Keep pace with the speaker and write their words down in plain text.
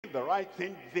the right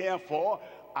thing, therefore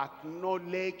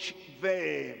acknowledge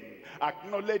them.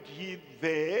 Acknowledge ye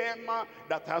them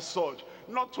that are such.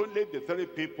 Not only the three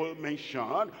people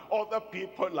mentioned, other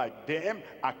people like them,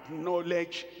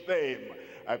 acknowledge them.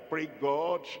 I pray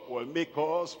God will make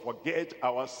us forget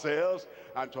ourselves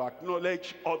and to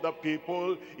acknowledge other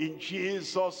people in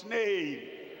Jesus' name.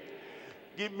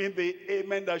 Give me the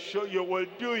amen that show you will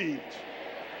do it.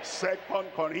 2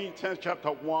 Corinthians chapter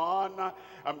 1,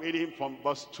 I'm reading from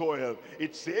verse 12.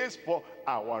 It says, for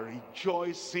our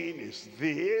rejoicing is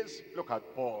this. Look at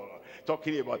Paul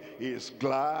talking about he is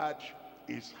glad,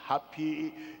 is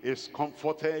happy, is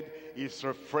comforted, is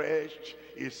refreshed,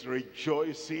 is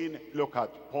rejoicing. Look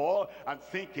at Paul and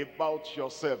think about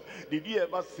yourself. Did you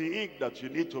ever think that you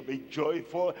need to be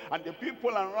joyful? And the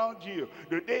people around you,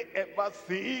 do they ever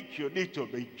think you need to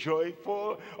be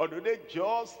joyful? Or do they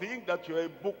just think that you're a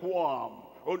bookworm?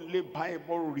 Only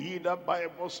Bible reader,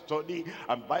 Bible study,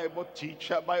 and Bible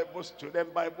teacher, Bible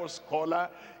student, Bible scholar.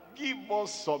 Give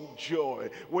us some joy.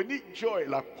 We need joy.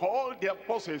 Like Paul the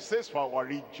apostle says, for our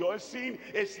rejoicing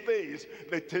is this,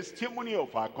 the testimony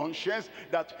of our conscience,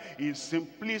 that in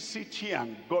simplicity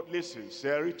and godly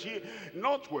sincerity,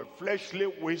 not with fleshly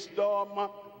wisdom,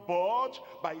 but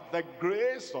by the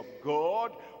grace of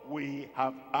God, we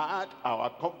have had our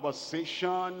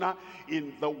conversation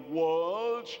in the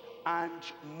world, and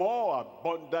more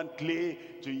abundantly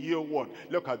to you one.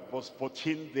 Look at verse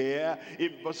 14 there.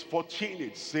 In verse 14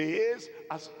 it says,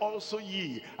 as also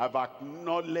ye have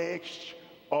acknowledged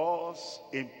us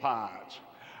in part.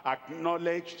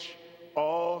 Acknowledged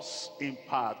us in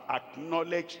part.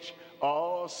 Acknowledged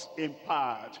us in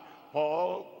part.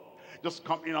 Paul just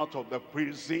coming out of the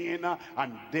prison,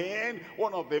 and then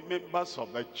one of the members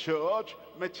of the church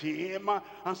met him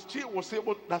and still was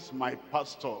able, that's my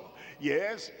pastor.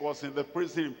 Yes, was in the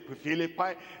prison in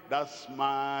Philippi, that's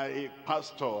my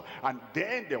pastor. And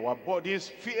then there were bodies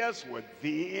fierce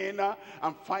within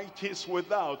and fightings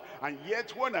without. And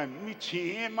yet when I meet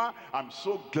him, I'm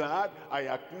so glad, I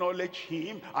acknowledge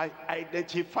him, I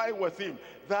identify with him.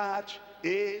 That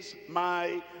is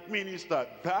my minister.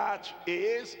 That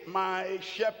is my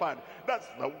shepherd. That's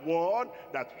the one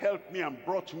that helped me and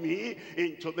brought me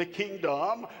into the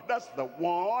kingdom. That's the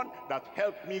one that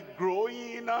helped me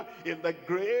growing in the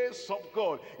grace of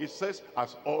God. It says,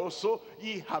 as also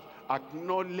ye have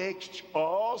acknowledged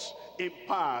us in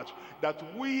part, that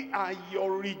we are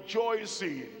your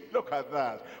rejoicing. Look at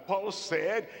that. Paul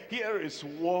said, here is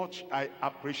what I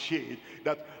appreciate,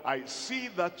 that I see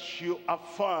that you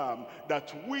affirm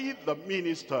that we the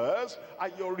ministers are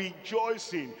your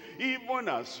rejoicing, even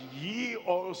as ye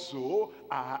also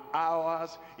are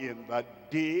ours in the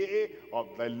day of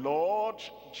the Lord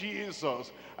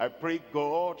Jesus. I pray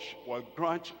God will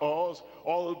grant us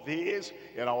all this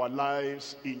in our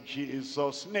lives in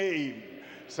Jesus' name.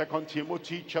 2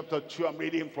 Timothy chapter 2, I'm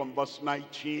reading from verse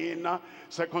 19.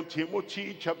 2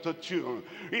 Timothy chapter 2,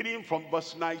 reading from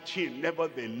verse 19.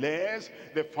 Nevertheless,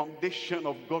 the foundation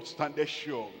of God standeth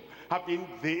sure, having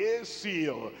this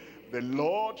seal, the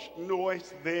Lord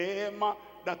knoweth them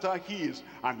that are his,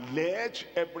 and let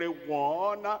every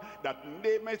one that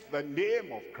nameth the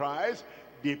name of Christ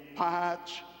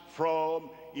depart from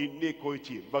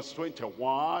iniquity. Verse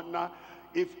 21,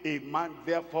 if a man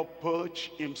therefore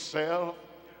purge himself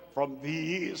from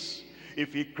these,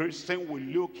 if a Christian will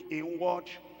look inward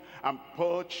and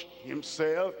purge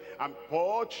himself and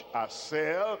purge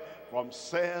herself from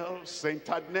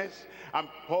self-centeredness, and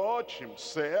purge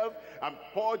himself and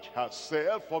purge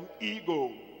herself from ego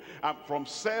and from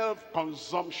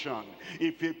self-consumption.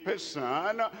 If a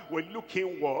person will look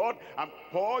inward and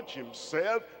purge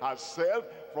himself, herself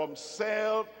from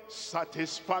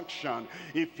self-satisfaction,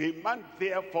 if a man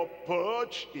therefore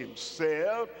purge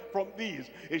himself from these,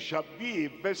 it shall be a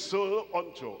vessel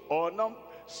unto honor,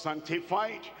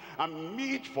 sanctified, and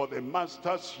meet for the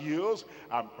master's use,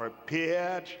 and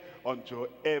prepared unto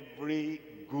every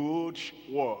good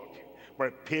work.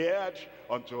 Prepared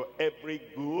unto every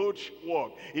good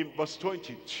work. In verse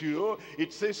 22,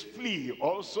 it says, flee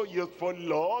also youthful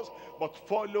lusts, but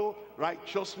follow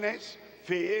righteousness,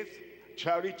 faith,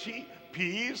 charity,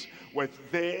 peace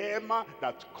with them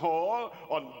that call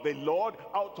on the Lord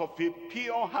out of a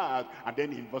pure heart. And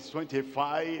then in verse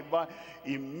 25,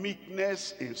 in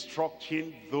meekness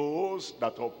instructing those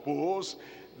that oppose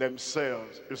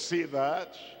themselves. You see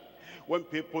that? When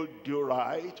people do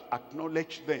right,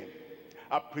 acknowledge them,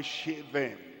 appreciate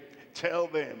them, tell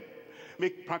them,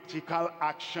 make practical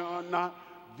action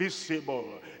visible.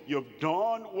 You've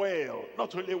done well.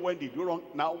 Not only when they do wrong,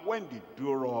 now when they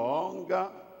do wrong,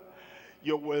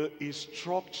 you will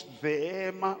instruct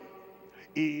them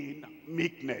in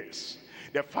meekness.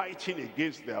 They're fighting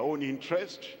against their own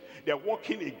interest. They're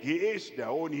working against their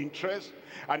own interest,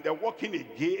 and they're working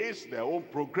against their own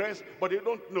progress, but they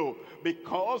don't know,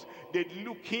 because they're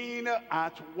looking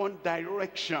at one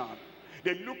direction.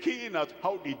 They're looking at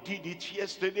how they did it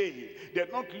yesterday.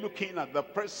 They're not looking at the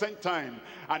present time.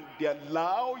 And they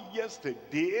allow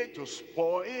yesterday to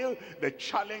spoil the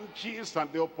challenges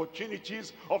and the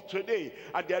opportunities of today.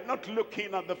 And they're not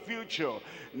looking at the future.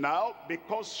 Now,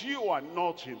 because you are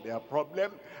not in their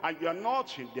problem and you're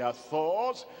not in their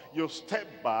thoughts, you step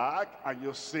back and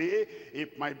you say,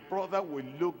 if my brother will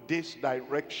look this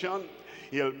direction,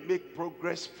 he'll make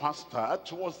progress faster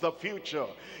towards the future.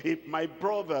 If my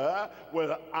brother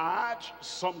will add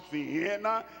something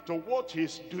to what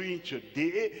he's doing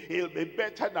today, he'll be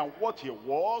better than what he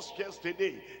was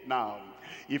yesterday. Now,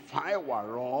 if I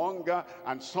were wrong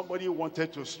and somebody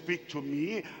wanted to speak to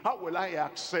me, how will I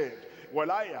accept? Will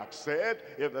I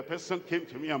accept if the person came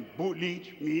to me and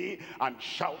bullied me and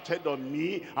shouted on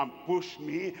me and pushed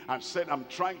me and said, I'm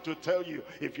trying to tell you,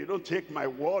 if you don't take my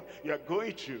word, you're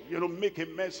going to, make a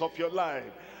mess of your life?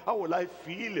 How will I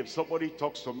feel if somebody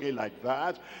talks to me like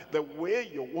that? The way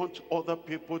you want other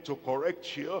people to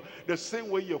correct you, the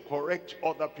same way you correct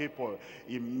other people.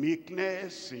 In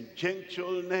meekness, in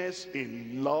gentleness,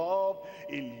 in love,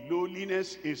 in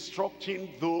lowliness,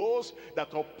 instructing those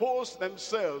that oppose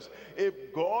themselves.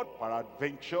 If God,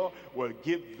 peradventure, will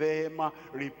give them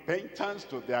repentance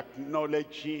to the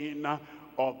acknowledging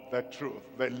of the truth.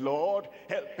 The Lord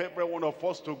help every one of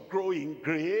us to grow in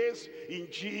grace in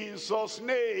Jesus'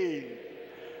 name.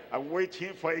 I'm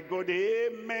waiting for a good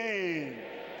amen.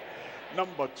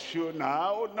 Number two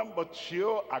now. Number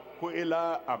two,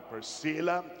 Aquila and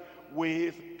Priscilla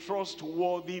with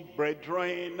trustworthy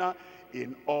brethren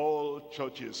in all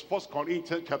churches. 1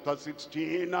 Corinthians chapter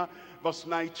 16, verse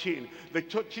 19. The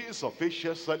churches of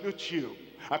Asia salute you.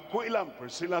 Aquila and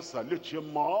Priscilla salute you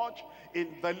much in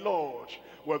the Lord,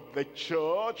 with the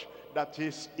church that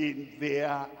is in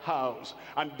their house.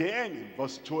 And then in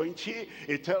verse 20,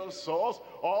 it tells us,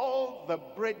 all the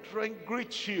brethren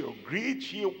greet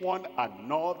you one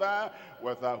another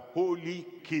with a holy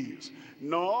kiss,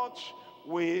 not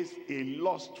with a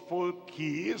lustful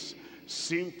kiss,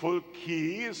 sinful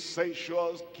kiss,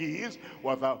 sensual kiss,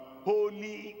 with a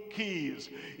holy kiss.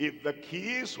 If the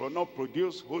kiss will not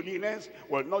produce holiness,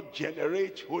 will not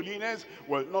generate holiness,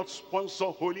 will not sponsor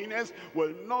holiness,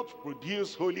 will not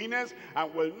produce holiness,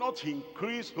 and will not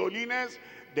increase holiness,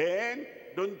 then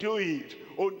don't do it.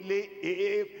 Only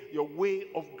if your way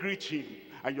of greeting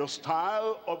and your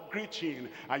style of greeting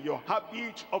and your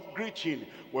habit of greeting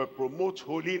will promote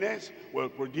holiness, will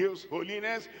produce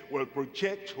holiness, will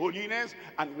project holiness,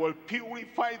 and will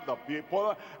purify the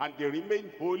people, and they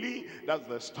remain holy. That's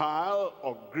the style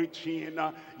of greeting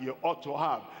you ought to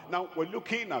have. Now, we're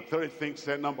looking at three things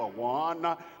there. Number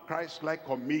one, Christ-like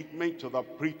commitment to the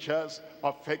preacher's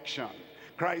perfection.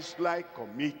 Christ-like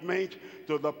commitment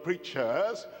to the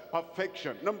preacher's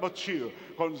perfection. Number two,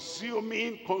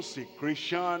 consuming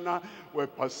consecration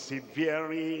with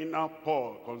persevering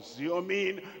Paul.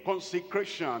 Consuming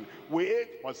consecration with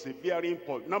persevering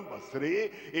Paul. Number three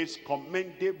is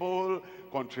commendable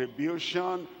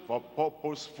contribution for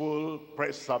purposeful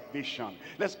preservation.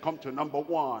 Let's come to number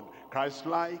one,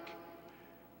 Christ-like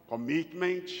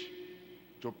commitment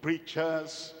to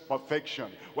preachers'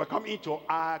 perfection. We're coming to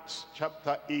Acts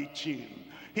chapter 18.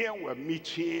 Here we're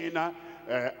meeting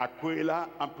Aquila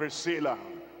and Priscilla,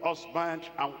 husband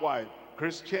and wife,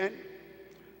 Christian,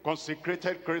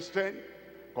 consecrated Christian,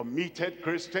 committed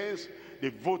Christians,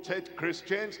 devoted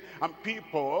Christians, and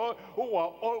people who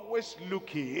are always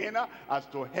looking as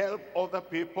to help other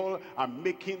people and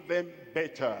making them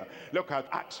better. Look at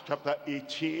Acts chapter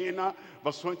 18,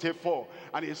 verse 24.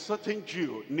 And a certain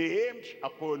Jew named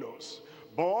Apollos,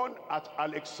 born at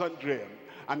Alexandria,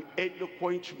 an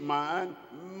eloquent man,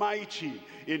 mighty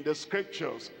in the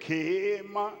scriptures,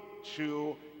 came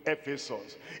to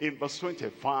Ephesus. In verse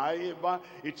 25,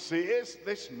 it says,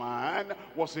 this man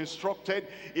was instructed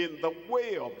in the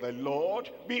way of the Lord,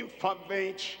 being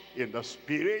fervent in the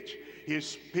spirit. He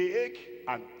spake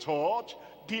and taught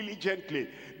diligently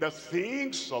the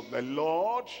things of the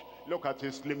Lord. Look at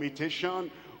his limitation: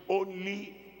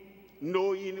 only,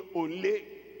 knowing only,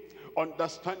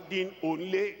 understanding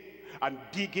only, and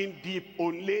digging deep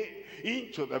only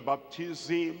into the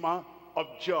baptism of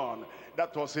John.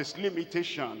 That was his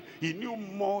limitation. He knew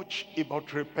much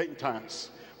about repentance,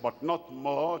 but not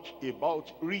much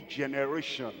about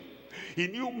regeneration. He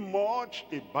knew much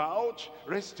about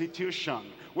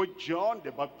restitution, which John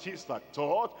the Baptist had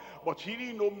taught, but he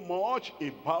didn't know much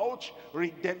about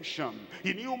redemption.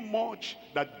 He knew much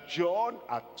that John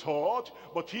had taught,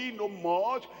 but he didn't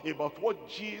know much about what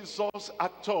Jesus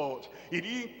had taught. He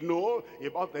didn't know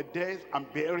about the death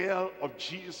and burial of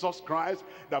Jesus Christ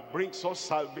that brings us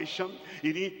salvation.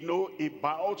 He didn't know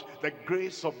about the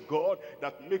grace of God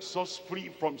that makes us free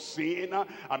from sin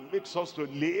and makes us to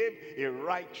live a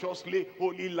righteously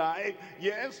holy life.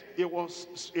 Yes, it was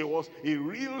a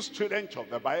real student of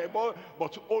the Bible,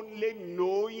 but only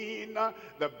knowing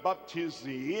the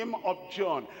baptism of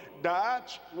John.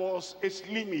 That was his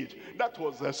limit. That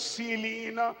was the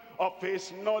ceiling of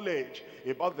his knowledge.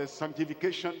 About the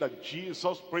sanctification that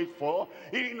Jesus prayed for,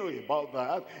 he didn't know about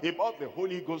that. About the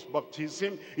Holy Ghost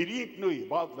baptism, he didn't know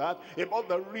about that. About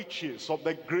the riches of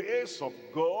the grace of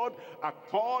God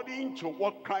according to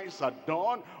what Christ had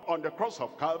done on the cross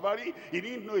of Calvary, he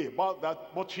didn't know about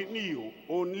that, but he knew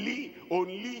only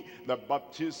the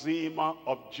baptism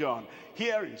of John.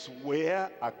 Here is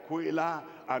where Aquila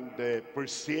and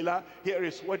Priscilla, here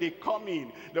is where they come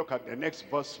in. Look at the next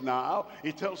verse now.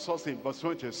 It tells us in verse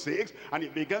 26, and he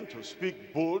began to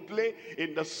speak boldly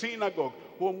in the synagogue,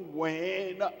 whom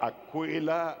when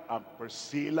Aquila and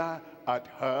Priscilla had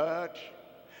heard,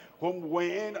 they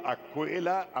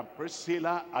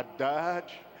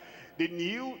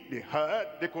knew, they heard,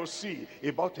 they could see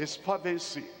about his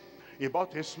fervency,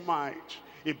 about his might,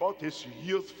 about his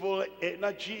youthful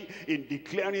energy in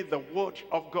declaring the word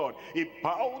of God,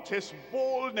 about his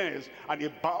boldness, and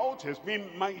about his being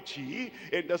mighty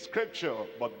in the scripture.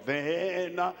 But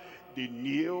then they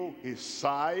knew his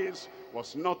size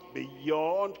was not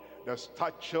beyond the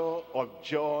stature of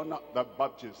John the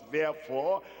Baptist.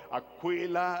 Therefore,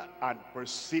 Aquila and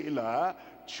Priscilla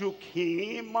took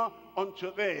him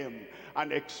unto them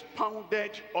and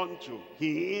expounded unto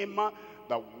him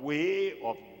the way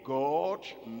of God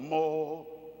more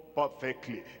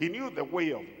perfectly. He knew the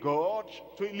way of God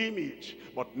to a limit,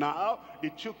 but now they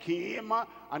took him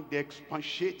and they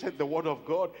expatiated the word of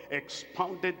God,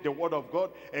 expounded the word of God,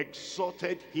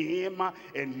 exhorted him,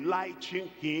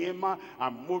 enlightened him,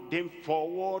 and moved him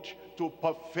forward to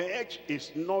perfect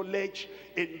his knowledge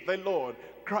in the Lord.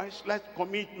 Christ-like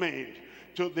commitment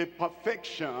to the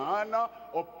perfection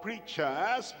of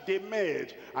preachers they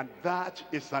made. And that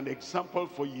is an example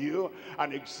for you,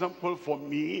 an example for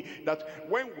me, that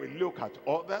when we look at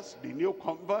others, the new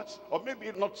converts, or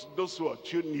maybe not those who are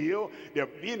too new, they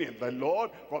have been in the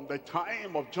Lord from the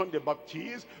time of John the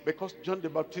Baptist, because John the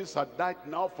Baptist had died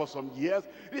now for some years.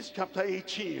 This is chapter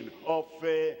 18 of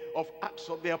Acts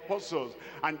of the Apostles,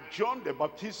 and John the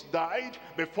Baptist died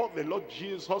before the Lord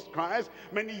Jesus Christ.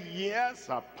 Many years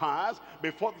have passed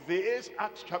before this,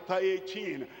 Acts chapter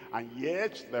 18, and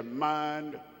yet the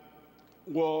man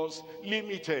was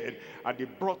limited, and they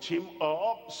brought him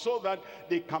up so that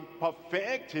they can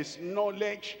perfect his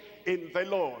knowledge in the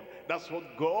Lord. That's what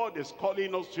God is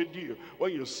calling us to do.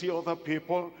 When you see other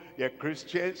people, they're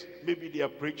Christians, maybe they're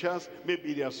preachers,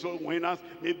 maybe they're soul winners,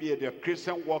 maybe they're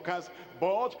Christian workers,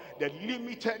 but they're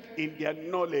limited in their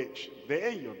knowledge.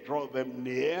 Then you draw them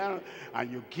near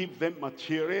and you give them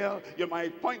material. You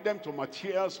might point them to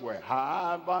materials we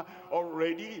have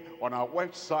already on our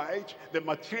website, the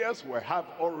materials we have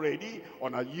already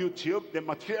on our YouTube, the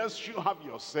materials you have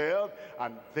yourself,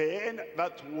 and then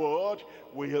that word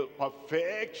will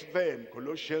perfect them.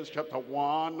 Colossians chapter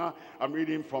 1, I'm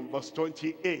reading from verse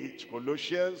 28.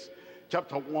 Colossians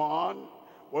chapter 1,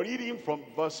 we're reading from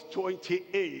verse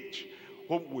 28.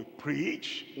 Whom we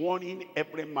preach, warning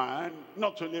every man,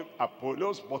 not only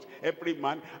Apollos, but every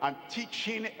man, and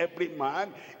teaching every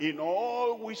man in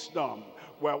all wisdom.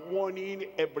 We're warning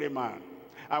every man,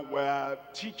 and we're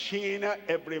teaching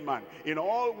every man in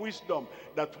all wisdom,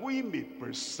 that we may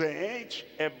present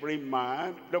every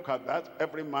man, look at that,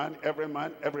 every man,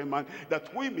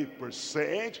 that we may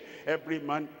present every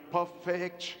man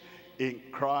perfect in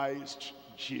Christ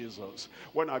Jesus.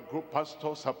 When our group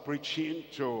pastors are preaching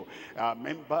to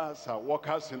members,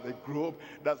 workers in the group,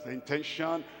 that's the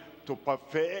intention, to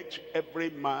perfect every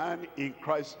man in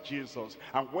Christ Jesus.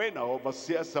 And when our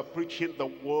overseers are preaching the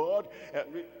word,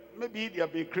 maybe they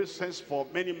have been Christians for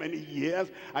many, many years,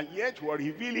 and yet we're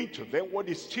revealing to them what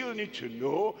they still need to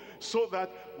know, so that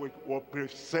we will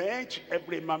present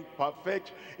every man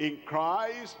perfect in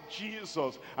Christ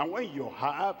Jesus. And when you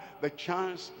have the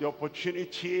chance, the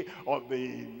opportunity, or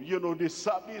the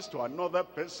service to another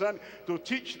person, to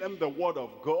teach them the word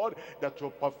of God, that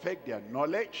will perfect their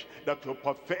knowledge, that will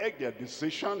perfect their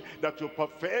decision, that will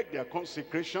perfect their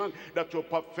consecration, that will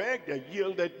perfect their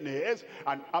yieldedness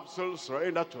and absolute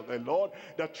surrender to to the Lord,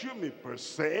 that you may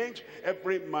present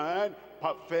every man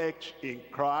perfect in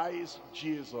Christ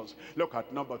Jesus. Look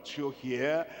at number 2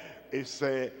 here. It's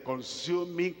a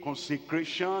consuming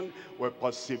consecration with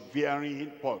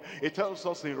persevering Paul. It tells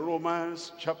us in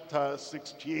Romans chapter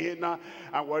 16,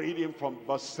 and we're reading from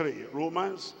verse 3.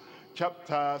 Romans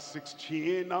chapter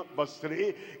 16, verse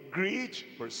 3. Greet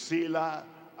Priscilla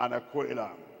and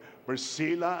Aquila.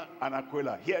 Priscilla and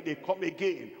Aquila. Here they come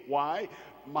again. Why?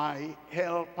 My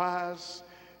helpers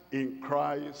in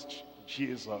Christ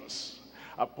Jesus.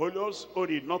 Apollos, who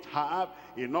did not have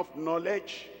enough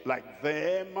knowledge like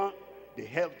them, they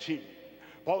helped him.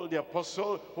 Paul the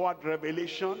apostle, who had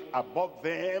revelation above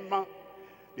them,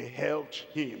 they helped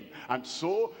him. And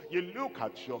so you look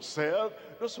at yourself,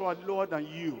 those who are lower than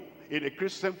you in a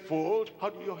Christian fold, how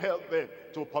do you help them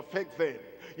to perfect them?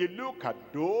 You look at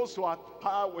those who are at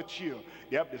par with you.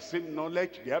 They have the same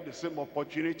knowledge, they have the same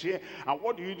opportunity, and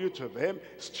what do you do to them?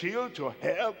 Still to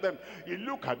help them. You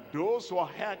look at those who are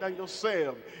higher than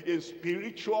yourself in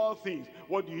spiritual things.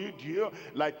 What do you do?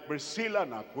 Like Priscilla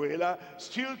and Aquila,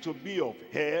 still to be of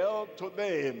help to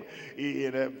them.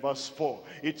 In verse 4,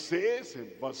 it says in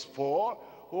verse 4,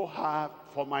 who have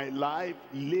for my life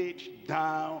laid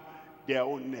down their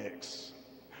own necks.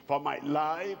 For my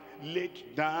life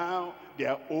laid down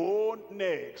their own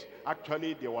necks.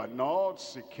 Actually, they were not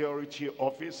security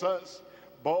officers,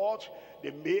 but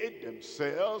they made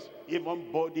themselves even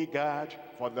bodyguard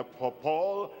for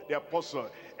Paul the apostle.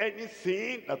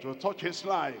 Anything that will touch his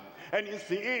life,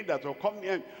 anything that will come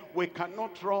near, we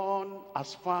cannot run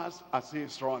as fast as he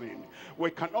is running.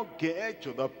 We cannot get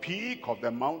to the peak of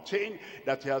the mountain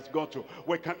that he has gone to.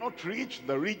 We cannot reach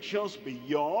the regions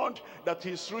beyond that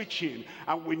he's reaching.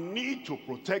 And we need to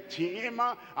protect him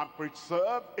and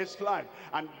preserve his life.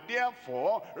 And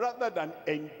therefore, rather than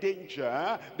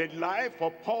endanger the life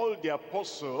of Paul the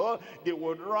apostle, they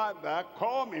would rather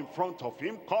come in front of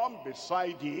him, come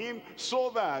beside him,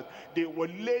 so that they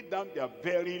would lay down their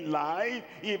very life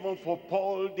even for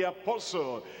Paul the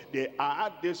apostle. They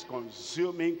had this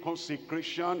consuming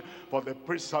consecration for the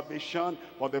preservation,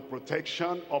 for the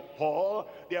protection of Paul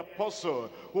the apostle,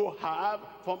 who have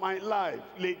for my life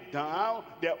laid down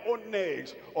their own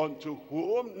necks, unto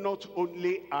whom not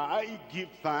only I give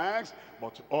thanks,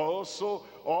 but also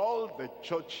all the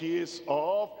churches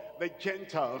of the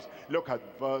Gentiles. Look at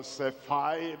verse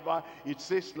 5. It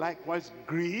says, likewise,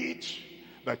 greet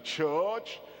the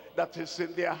church that is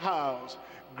in their house.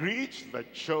 Greet the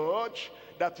church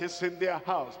that is in their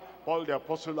house. Paul the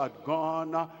apostle had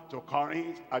gone to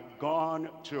Corinth, had gone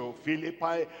to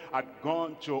Philippi, had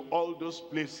gone to all those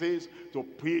places to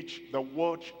preach the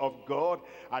word of God.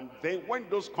 And then when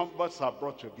those converts are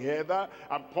brought together,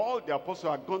 and Paul the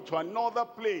apostle had gone to another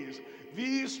place,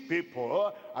 these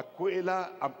people,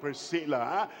 Aquila and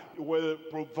Priscilla, will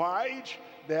provide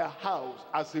their house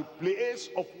as a place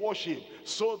of worship,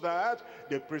 so that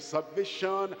the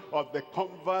preservation of the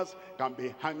converts can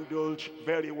be handled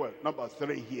very well. Number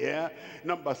 3 here.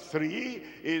 Number 3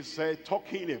 is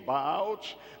talking about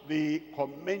the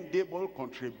commendable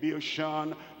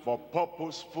contribution for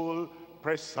purposeful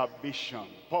preservation,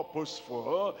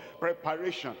 purposeful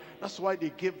preparation. That's why they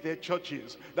gave their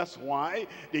churches. That's why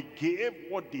they gave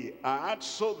what they had,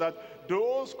 so that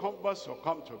those converts will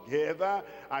come together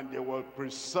and they will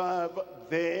preserve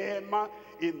them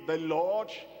in the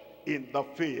Lord, in the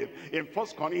faith. In 1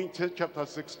 Corinthians chapter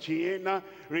 16,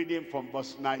 reading from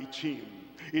verse 19,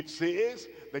 it says,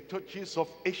 the churches of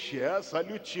Asia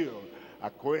salute you.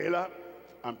 Aquila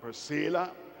and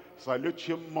Priscilla salute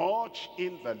you much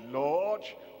in the Lord,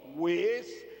 with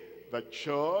the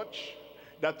church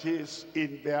that is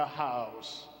in their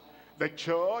house, the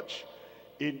church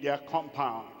in their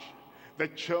compound, the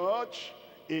church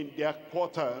in their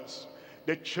quarters,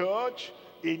 the church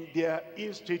in their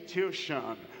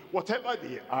institution. Whatever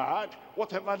they had,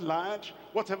 whatever land,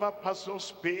 whatever personal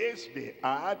space they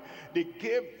had, they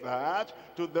gave that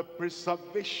to the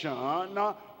preservation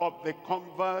of the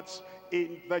converts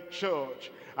in the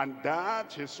church. And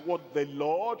that is what the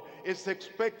Lord is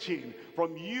expecting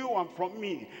from you and from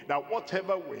me, that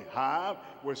whatever we have,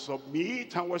 we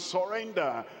submit and we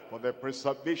surrender for the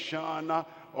preservation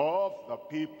of the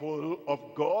people of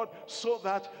God, so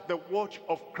that the word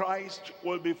of Christ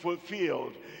will be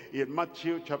fulfilled. In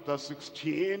Matthew chapter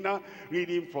 16,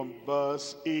 reading from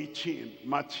verse 18.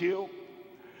 Matthew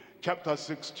chapter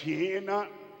 16,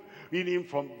 reading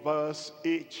from verse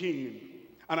 18.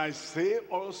 And I say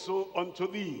also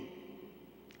unto thee,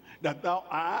 that thou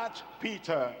art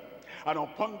Peter, and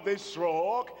upon this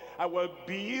rock I will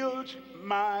build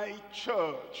my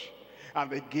church, and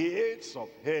the gates of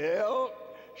hell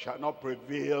shall not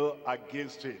prevail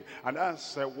against it. And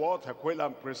that's what Aquila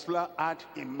and Priscilla had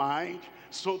in mind,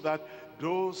 so that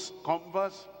those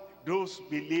converts, those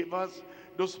believers,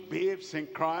 those babes in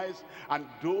Christ, and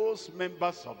those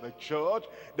members of the church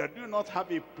that do not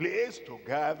have a place to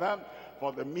gather,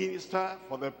 for the minister,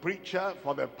 for the preacher,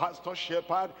 for the pastor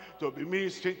shepherd to be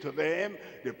ministering to them,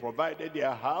 they provided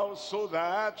their house so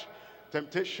that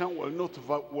temptation will not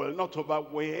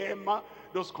overwhelm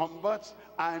those converts,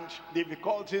 and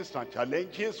difficulties and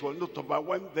challenges will not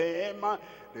overwhelm them.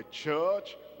 The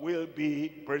church will be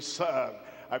preserved.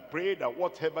 I pray that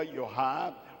whatever you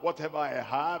have, whatever I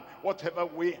have, whatever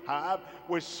we have,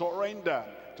 we surrender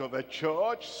to the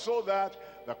church, so that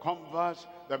the converts,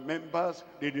 the members,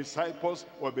 the disciples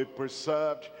will be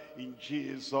preserved in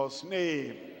Jesus'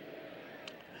 name.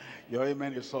 Your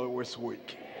amen is always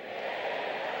weak.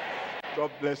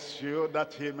 God bless you.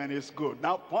 That amen is good.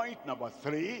 Now, point number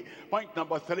three. Point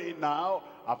number three now,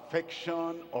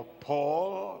 affection of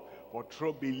Paul for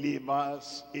true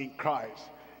believers in Christ.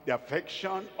 The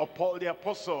affection of Paul the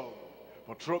apostle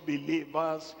for true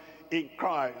believers in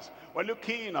Christ. We're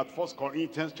looking at 1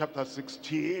 Corinthians chapter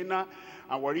 16,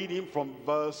 and we're reading from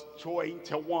verse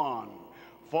 21.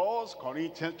 1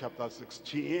 Corinthians chapter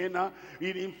 16,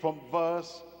 reading from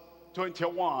verse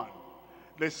 21.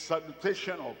 The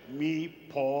salutation of me,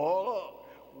 Paul,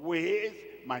 with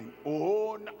mine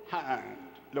own hand.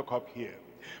 Look up here.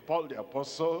 Paul the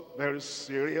apostle, very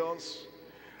serious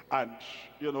and,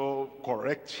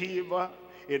 corrective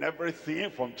in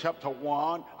everything from chapter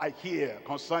 1. I hear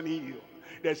concerning you,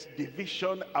 there's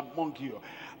division among you.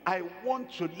 I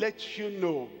want to let you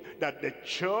know that the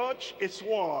church is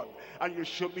one, and you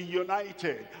should be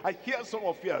united. I hear some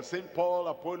of you are saying Paul,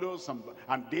 Apollos,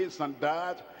 and this and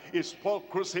that. Is Paul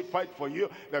crucified for you?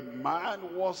 The man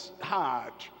was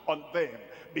hard on them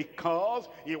because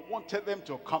he wanted them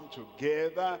to come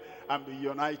together and be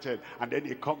united. And then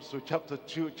he comes to chapter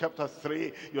 2, chapter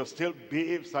 3. You're still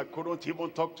babes. I couldn't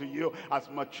even talk to you as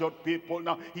matured people.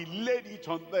 Now he laid it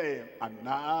on them, and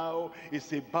now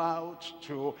he's about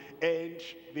to end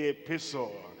the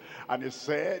epistle. And he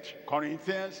said,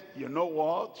 Corinthians, you know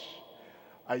what?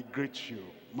 I greet you.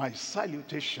 My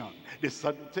salutation, the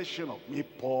salutation of me,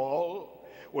 Paul,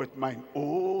 with my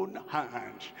own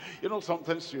hand.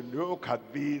 Sometimes you look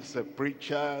at these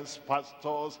preachers,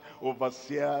 pastors,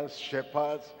 overseers,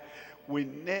 shepherds. We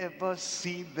never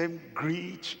see them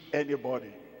greet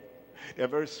anybody.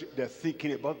 They're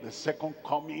thinking about the second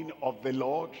coming of the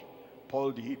Lord.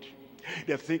 Paul did.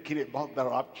 They're thinking about the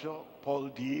rapture. Paul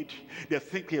did. They're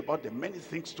thinking about the many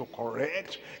things to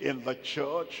correct in the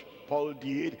church. Paul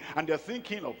did. And they're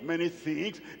thinking of many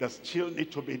things that still need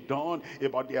to be done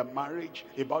about their marriage,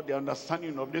 about the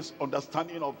understanding of this,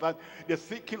 understanding of that. They're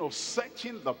thinking of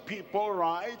setting the people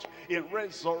right in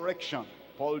resurrection.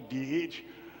 Paul did.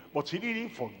 But he didn't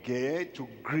forget to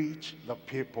greet the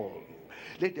people.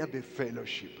 Let there be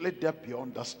fellowship. Let there be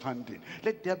understanding.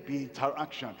 Let there be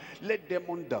interaction. Let them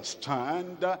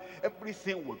understand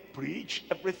everything we preach,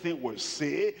 everything we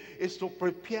say is to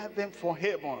prepare them for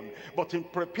heaven. But in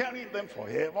preparing them for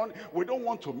heaven, we don't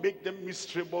want to make them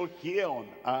miserable here on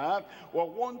earth. We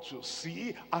want to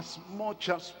see as much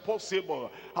as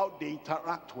possible how they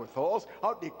interact with us,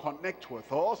 how they connect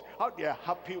with us, how they are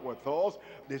happy with us.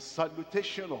 The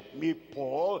salutation of me,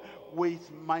 Paul,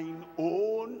 with mine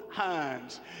own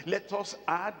hands. Let us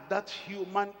add that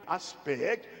human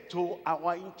aspect to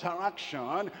our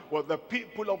interaction with the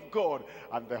people of God.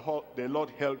 And the Lord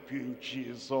help you in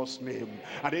Jesus' name.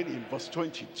 And then in verse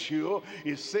 22,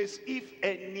 it says, if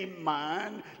any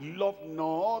man love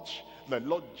not the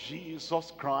Lord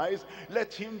Jesus Christ,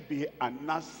 let him be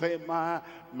anathema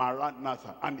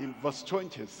maranatha. And in verse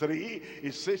 23,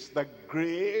 it says, the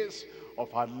grace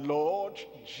of our Lord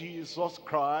Jesus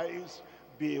Christ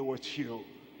be with you.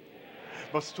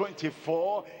 Verse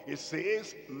 24, it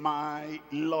says, my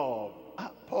love.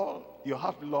 Paul, you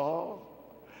have love?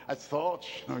 I thought,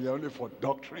 you're only for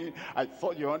doctrine. I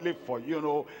thought you're only for,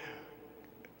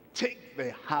 take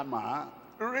the hammer,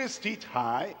 raise it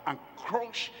high, and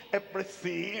crush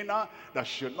everything that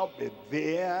should not be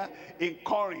there in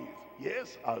Corinth.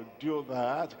 Yes, I'll do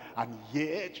that. And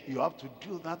yet you have to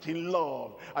do that in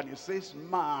love. And it says,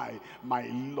 my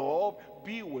love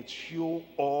be with you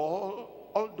all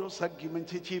those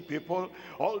argumentative people,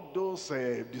 all those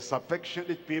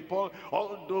disaffectionate people,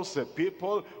 all those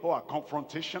people who are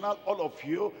confrontational, all of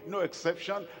you, no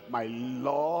exception, my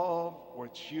love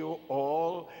with you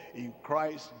all in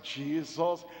Christ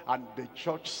Jesus. And the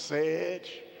church said,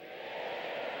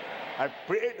 I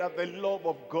pray that the love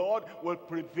of God will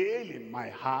prevail in my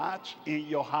heart, in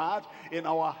your heart, in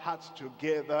our hearts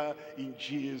together, in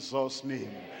Jesus'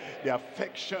 name. The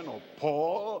affection of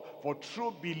Paul for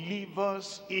true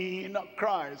believers in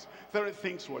Christ. 3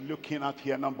 things we're looking at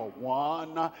here. Number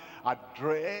 1,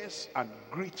 address and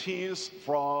greetings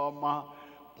from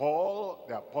Paul,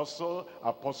 the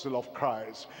apostle of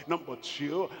Christ. Number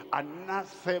 2,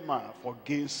 anathema for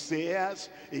gainsayers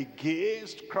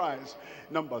against Christ.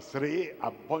 Number 3,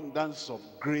 abundance of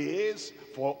grace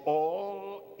for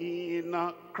all in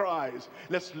Christ.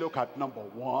 Let's look at number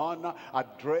 1,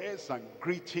 address and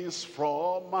greetings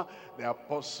from the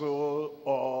apostle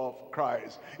of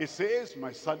Christ. It says,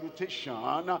 my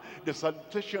salutation, the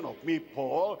salutation of me,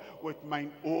 Paul, with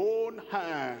mine own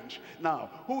hand. Now,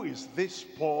 who is this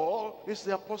Paul? It's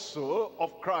the apostle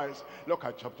of Christ. Look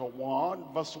at chapter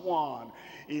 1, verse 1.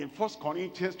 In 1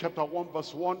 Corinthians chapter 1,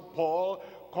 verse 1, Paul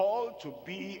called to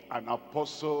be an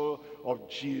apostle of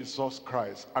Jesus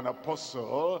Christ. An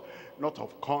apostle not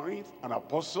of Corinth, an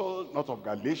apostle not of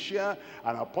Galatia,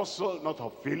 an apostle not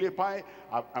of Philippi,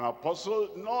 an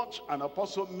apostle not an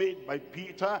apostle made by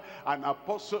Peter, an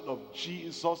apostle of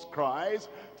Jesus Christ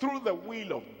through the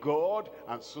will of God,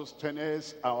 and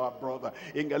Sosthenes our brother.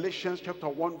 In Galatians chapter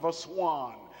 1 verse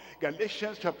 1,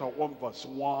 Galatians chapter 1 verse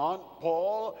 1,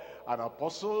 Paul, an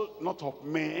apostle not of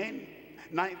men,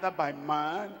 neither by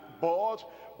man, but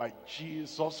by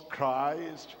Jesus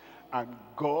Christ and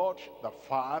God the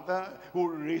Father,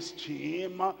 who raised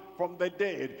him from the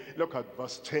dead. Look at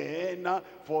verse 10.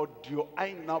 For do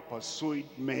I now persuade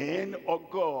men or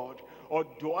God? Or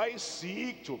do I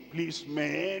seek to please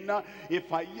men?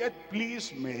 If I yet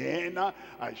please men,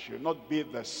 I should not be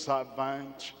the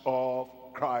servant of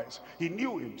Christ. He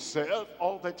knew himself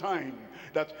all the time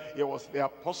that he was the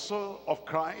apostle of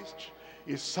Christ,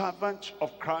 a servant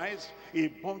of Christ, a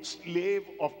bond slave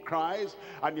of Christ,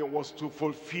 and he was to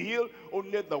fulfill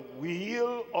only the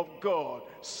will of God.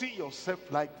 See yourself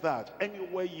like that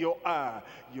anywhere you are.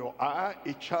 You are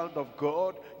a child of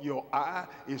God, you are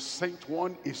a sent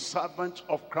one, a servant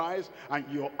of Christ, and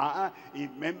you are a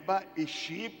member, a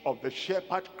sheep of the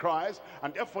shepherd Christ,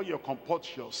 and therefore you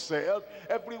comport yourself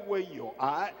everywhere you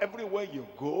are, everywhere you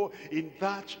go, in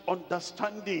that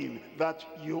understanding that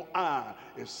you are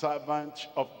a servant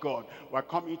of God. We're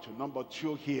coming to number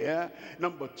 2 here.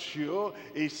 Number 2,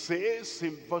 it says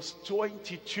in verse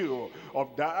 22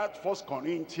 of that 1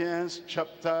 Corinthians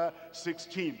chapter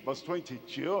 16 verse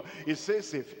 22, it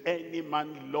says, if any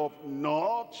man love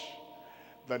not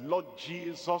the Lord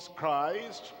Jesus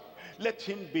Christ, let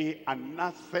him be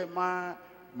anathema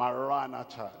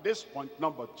maranatha. This point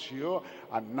number 2,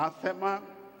 anathema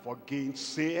for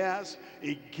gainsayers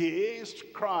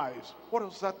against Christ. What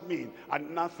does that mean?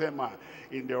 Anathema.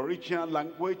 In the original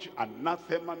language,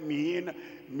 anathema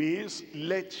means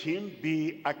let him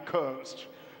be accursed.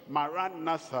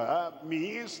 Maranatha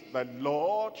means the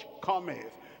Lord cometh.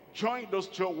 Join those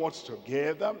 2 words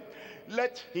together.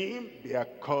 Let him be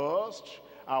accursed.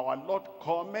 Our Lord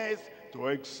cometh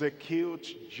to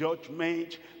execute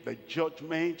judgment, the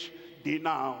judgment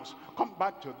denounced. Come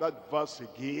back to that verse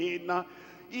again.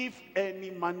 If any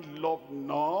man love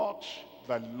not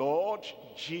the Lord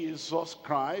Jesus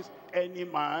Christ, any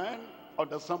man,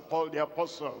 understand Paul the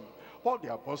apostle. Paul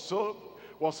the apostle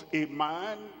was a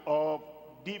man of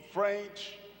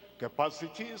different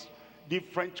capacities,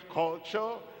 different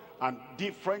culture, and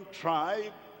different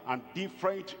tribe, and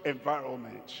different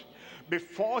environment.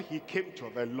 Before he came to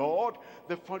the Lord,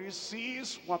 the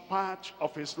Pharisees were part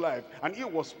of his life, and he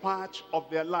was part of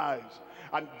their lives.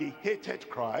 And they hated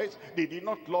Christ. They did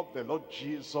not love the Lord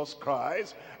Jesus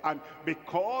Christ. And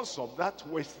because of that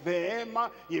with them,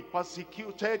 he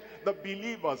persecuted the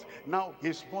believers. Now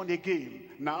he's born again.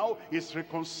 Now he's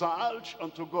reconciled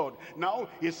unto God. Now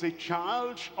he's a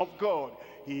child of God.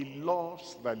 He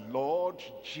loves the Lord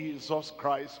Jesus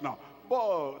Christ now.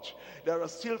 But there are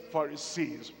still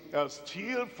Pharisees. There are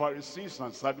still Pharisees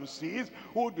and Sadducees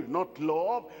who do not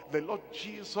love the Lord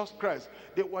Jesus Christ.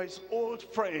 They were his old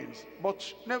friends.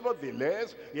 But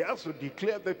nevertheless, he has to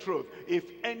declare the truth. If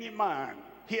any man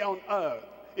here on earth,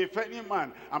 if any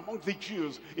man among the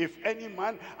Jews, if any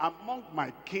man among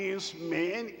my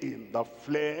kinsmen in the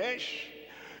flesh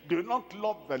do not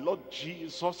love the Lord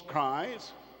Jesus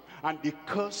Christ, and they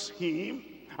curse him,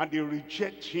 and they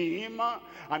reject him,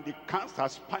 and they cast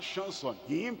aspersions on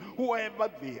him,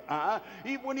 whoever they are,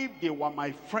 even if they were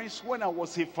my friends when I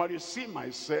was a Pharisee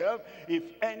myself, if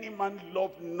any man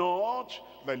love not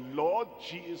the Lord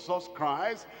Jesus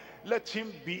Christ, let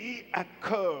him be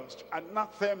accursed,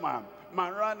 anathema,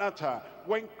 maranatha.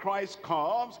 When Christ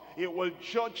comes, he will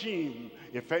judge him.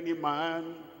 If any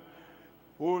man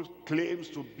who claims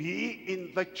to be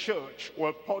in the church,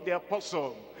 well, Paul the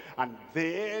apostle, and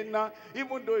then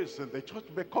even though he's in the church,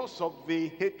 because of the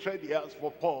hatred he has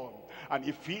for Paul, and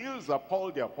he feels that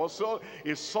Paul the apostle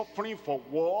is suffering for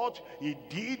what he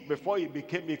did before he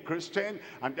became a Christian,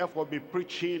 and therefore be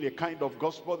preaching a kind of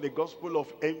gospel, the gospel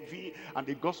of envy, and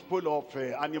the gospel of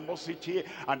animosity,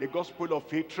 and the gospel of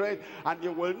hatred, and he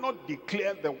will not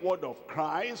declare the word of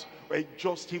Christ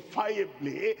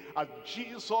justifiably. As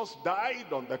Jesus died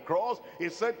on the cross, he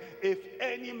said, if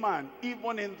any man,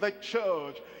 even in the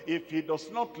church, if he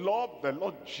does not love the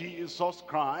Lord Jesus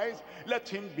Christ, let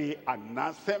him be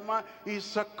anathema.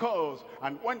 He's accursed.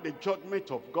 And when the judgment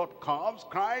of God comes,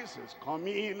 Christ is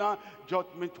coming,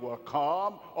 judgment will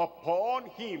come upon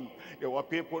him. There were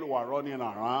people who were running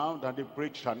around and they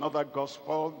preached another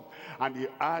gospel and they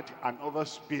had another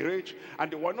spirit,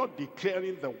 and they were not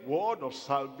declaring the word of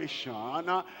salvation,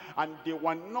 and they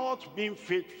were not being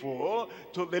faithful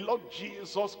to the Lord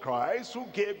Jesus Christ, who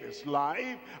gave his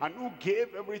life and who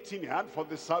gave everything he had for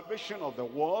the salvation of the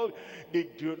world. They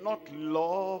do not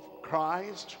love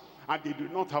Christ, and they do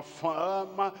not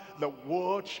affirm the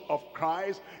word of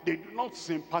Christ. They do not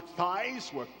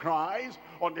sympathize with Christ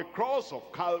on the cross of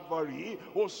Calvary,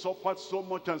 who suffered so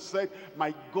much and said,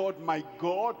 my God,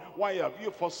 why have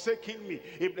you forsaken me?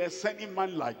 If there's any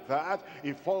man like that,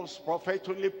 a false prophet,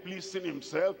 only pleasing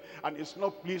himself and is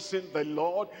not pleasing the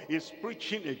Lord, is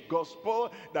preaching a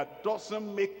gospel that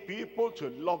doesn't make people to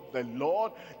love the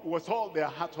Lord with all their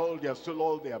heart, all their soul,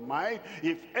 all their mind.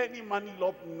 If any man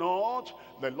love not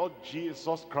the Lord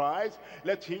Jesus Christ,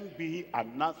 let him be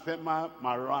anathema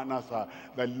maranatha.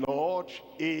 The Lord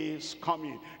is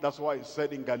coming. That's why he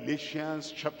said in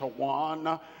Galatians chapter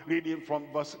 1, reading from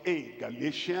verse 8.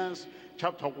 Galatians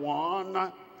chapter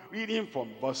 1, reading from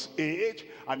verse 8.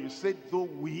 And he said, though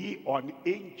we or an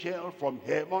angel from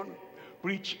heaven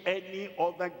preach any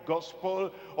other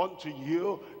gospel unto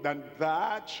you than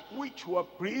that which were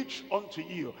preached unto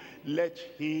you, let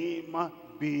him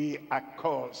be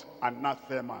accursed,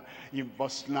 anathema. In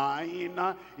verse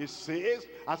 9, it says,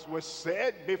 as was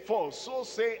said before, so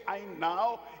say I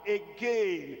now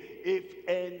again, if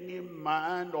any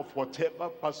man of whatever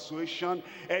persuasion,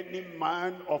 any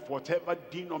man of whatever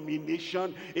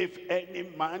denomination, if any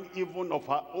man even of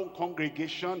our own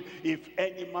congregation, if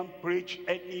any man preach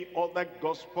any other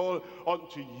gospel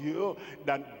unto you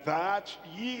than that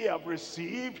ye have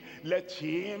received, let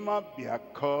him be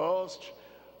accursed,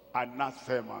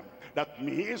 anathema. That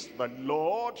means the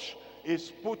Lord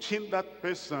is putting that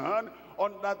person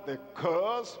under the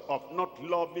curse of not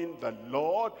loving the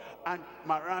Lord. And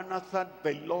Maranatha,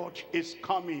 the Lord is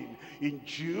coming. In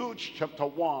Jude chapter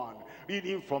 1,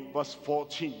 reading from verse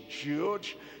 14. Jude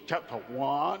chapter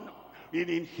 1,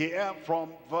 reading here from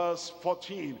verse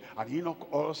 14. And Enoch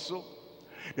also,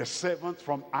 the seventh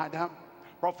from Adam,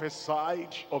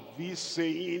 prophesied of this,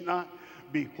 saying,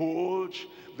 behold,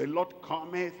 the Lord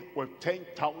cometh with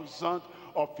 10,000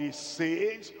 of his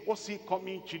saints. What's he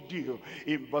coming to do?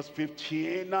 In verse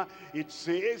 15, it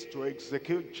says, to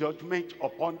execute judgment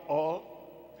upon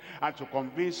all, and to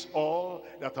convince all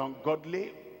that are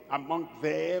ungodly among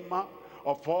them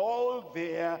of all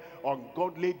their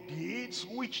ungodly deeds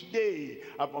which they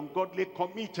have ungodly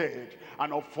committed,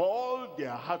 and of all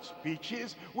their hard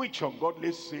speeches which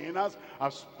ungodly sinners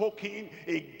have spoken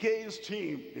against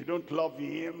him. They don't love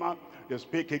him, they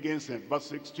speak against him. Verse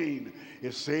 16,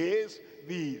 it says,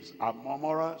 these are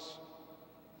murmurers,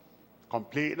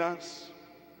 complainers,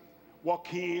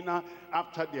 walking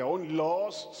after their own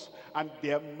lusts, and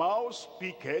their mouth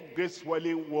speaketh great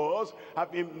swelling words,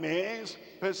 having men's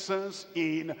persons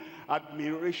in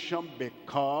admiration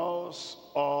because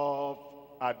of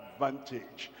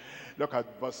advantage. Look at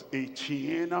verse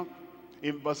 18.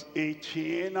 In verse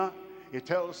 18, it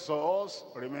tells us,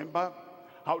 remember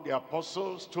how the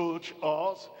apostles told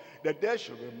us that there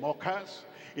should be mockers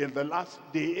in the last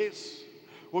days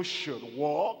who should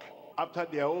walk after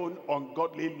their own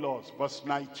ungodly laws. Verse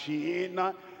 19,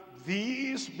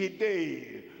 these be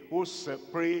they who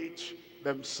separate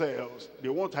themselves. They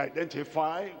won't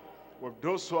identify with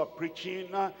those who are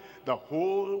preaching the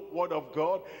whole word of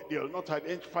God. They will not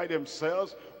identify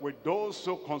themselves with those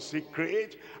who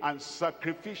consecrate and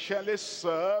sacrificially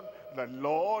serve the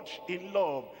Lord in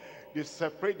love. They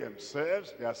separate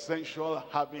themselves, they are sensual,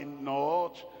 having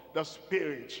not the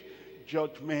Spirit.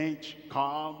 Judgment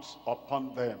comes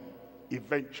upon them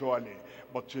eventually.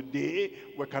 But today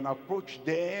we can approach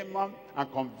them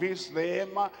and convince them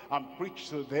and preach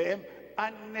to them,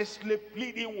 earnestly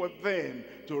pleading with them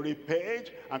to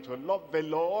repent and to love the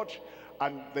Lord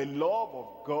and the love of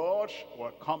God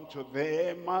will come to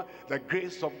them. The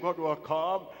grace of God will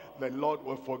come. The Lord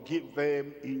will forgive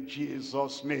them in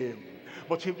Jesus' name.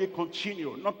 But if they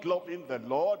continue not loving the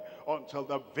Lord until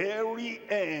the very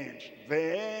end,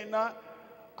 then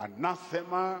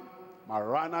anathema,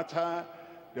 maranatha,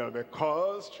 they'll be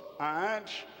cursed, and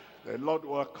the Lord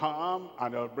will come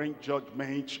and he'll bring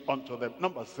judgment unto them.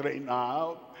 Number three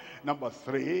now. Number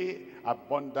three,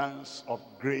 abundance of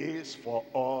grace for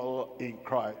all in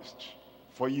Christ.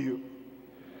 For you,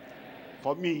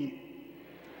 for me,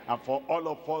 and for all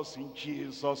of us in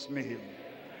Jesus' name.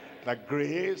 The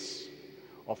grace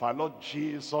of our Lord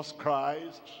Jesus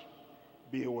Christ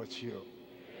be with you.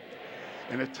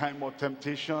 In a time of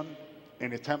temptation,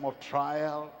 in a time of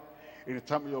trial, in a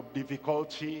time of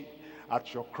difficulty,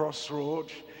 at your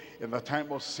crossroad, in the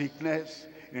time of sickness,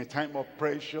 in a time of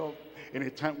pressure, in a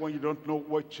time when you don't know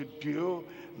what to do,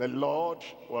 the Lord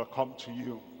will come to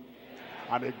you.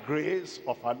 And the grace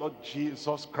of our Lord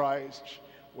Jesus Christ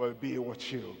will be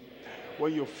with you.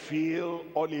 When you feel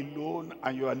all alone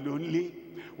and you are lonely,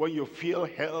 when you feel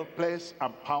helpless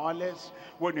and powerless,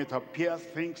 when it appears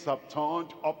things have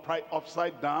turned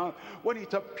upside down, when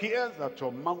it appears that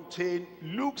your mountain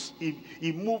looks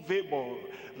immovable,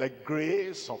 the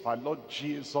grace of our Lord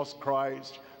Jesus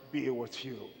Christ be with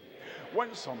you.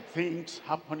 When some things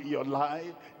happen in your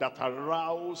life that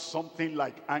arouse something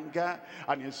like anger,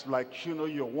 and it's like,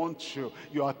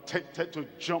 you are tempted to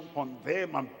jump on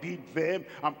them and beat them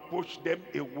and push them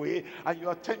away, and you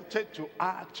are tempted to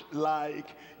act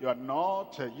like you are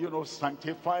not,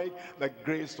 sanctified, the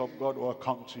grace of God will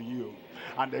come to you.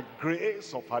 And the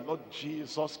grace of our Lord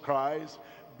Jesus Christ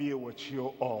be with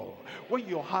you all. When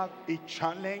you have a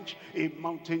challenge, a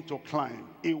mountain to climb,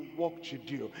 a work to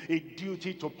do, a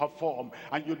duty to perform,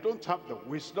 and you don't have the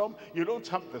wisdom, you don't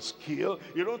have the skill,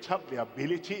 you don't have the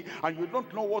ability, and you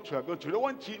don't know what you are going to do,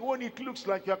 when it looks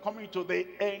like you're coming to the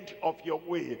end of your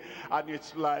way, and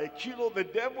it's like, the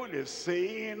devil is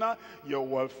saying, you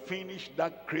will finish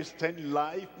that Christian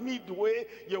life midway,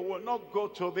 you will not go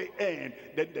to the end,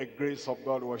 then the grace of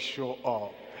God will show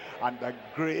up. And the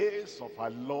grace of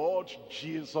our Lord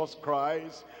Jesus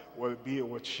Christ will be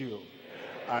with you.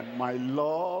 And my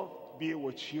love be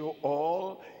with you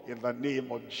all in the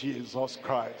name of Jesus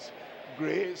Christ.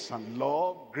 Grace and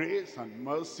love, grace and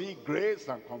mercy, grace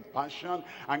and compassion,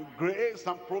 and grace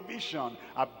and provision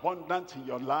abundant in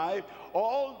your life,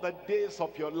 all the days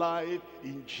of your life,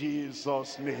 in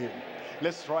Jesus' name.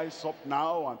 Let's rise up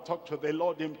now and talk to the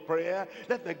Lord in prayer.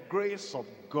 Let the grace of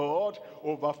God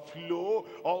overflow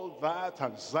all that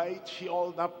anxiety,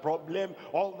 all that problem,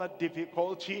 all that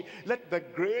difficulty. Let the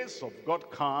grace of God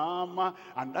come,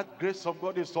 and that grace of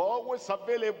God is always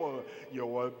available. You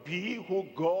will be who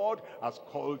God has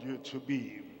called you to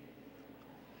be.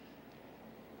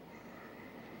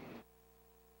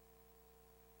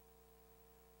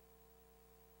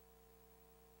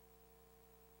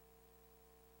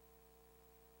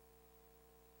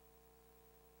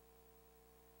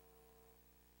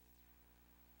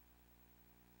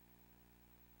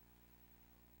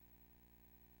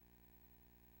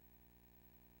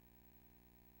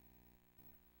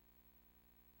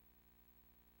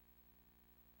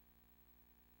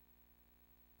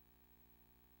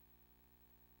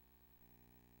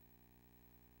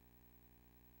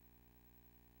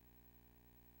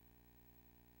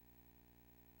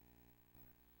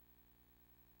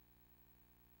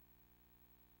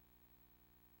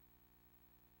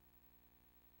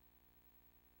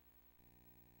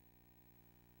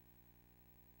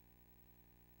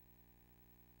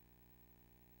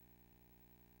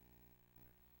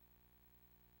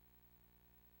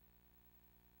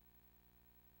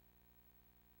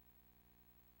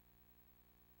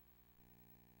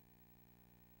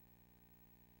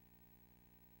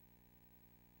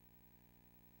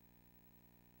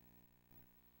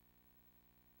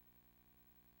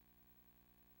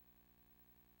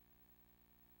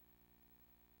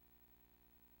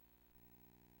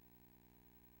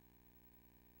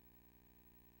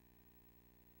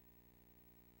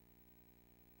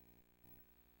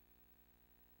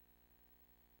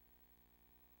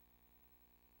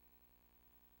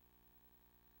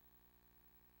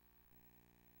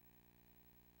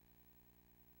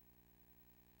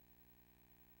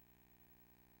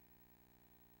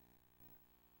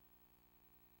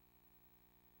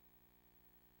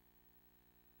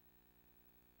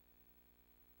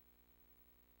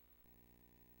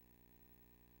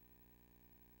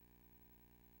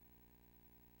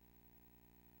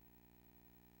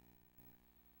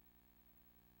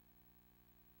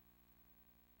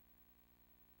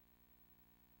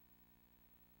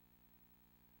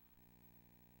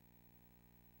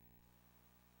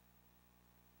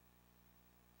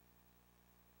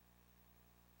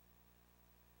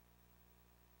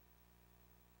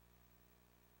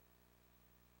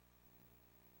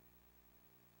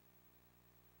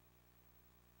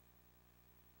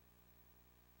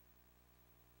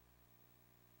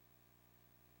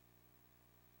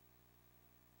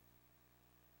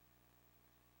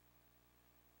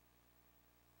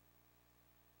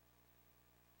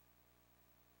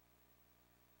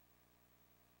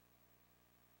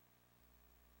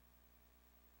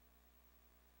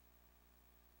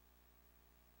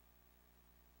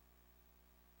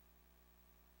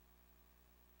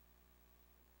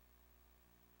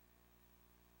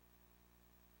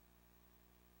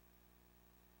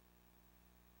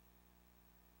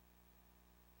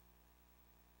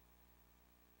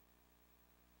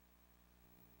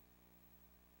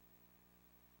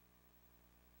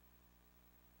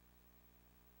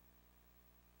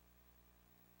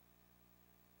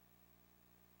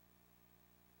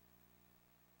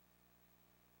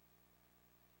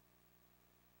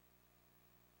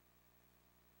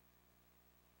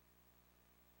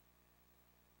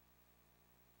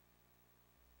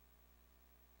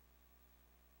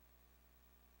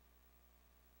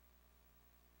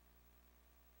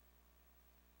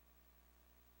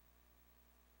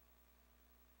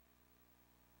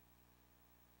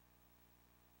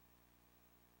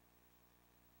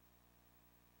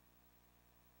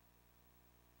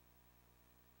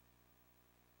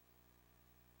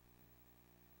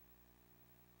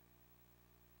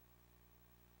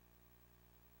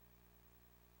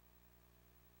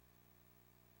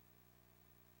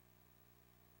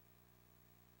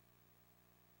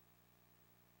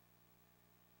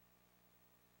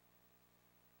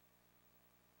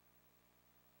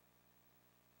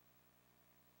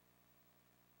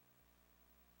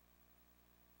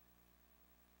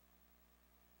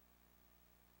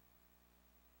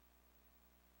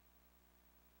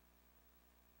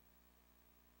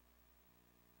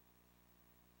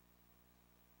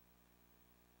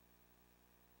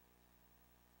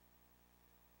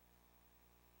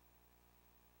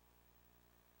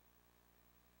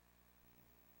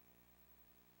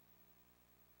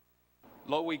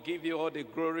 Lord, we give you all the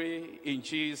glory in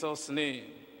Jesus' name.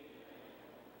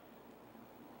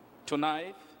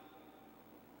 Tonight,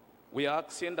 we are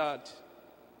asking that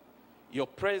your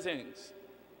presence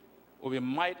will be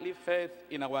mightily felt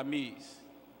in our midst.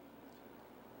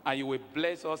 And you will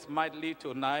bless us mightily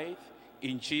tonight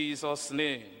in Jesus'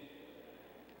 name.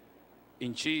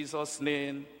 In Jesus'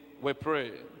 name, we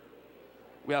pray.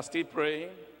 We are still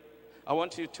praying. I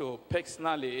want you to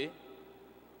personally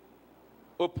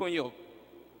open your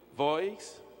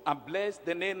voice and bless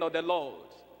the name of the Lord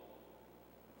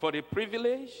for the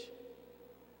privilege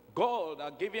God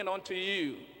has given unto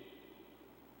you,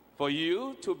 for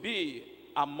you to be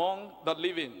among the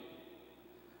living,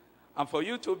 and for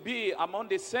you to be among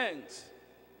the saints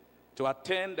to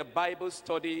attend the Bible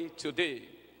study today.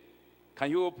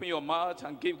 Can you open your mouth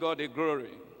and give God the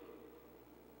glory?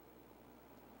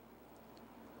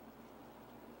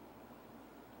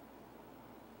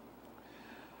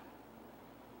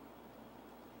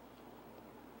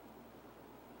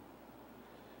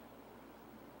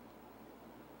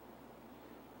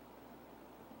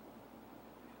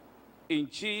 In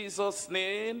Jesus'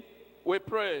 name, we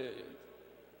pray.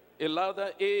 A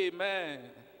louder amen.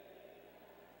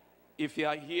 If you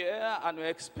are here and you're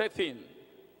expecting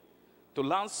to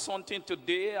learn something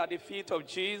today at the feet of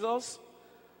Jesus,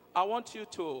 I want you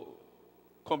to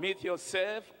commit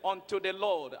yourself unto the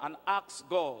Lord and ask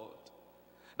God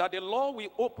that the Lord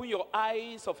will open your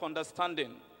eyes of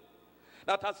understanding.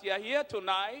 That as you are here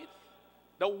tonight,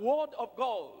 the word of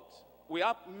God will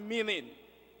have meaning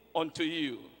unto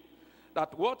you.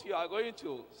 That what you are going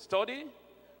to study,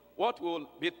 what will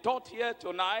be taught here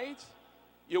tonight,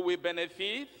 you will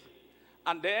benefit,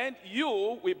 and then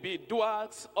you will be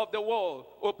doers of the word.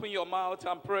 Open your mouth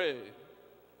and pray.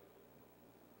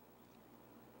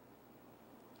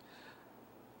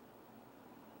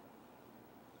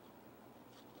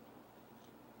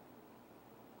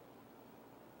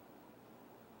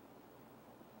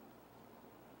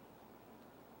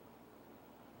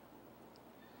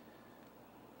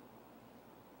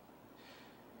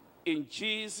 In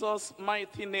Jesus'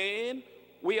 mighty name,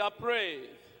 we are praying.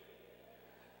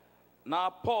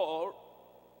 Now, Paul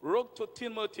wrote to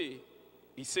Timothy.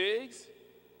 He says,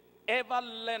 ever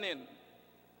learning,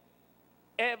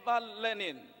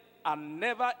 and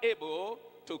never able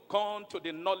to come to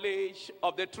the knowledge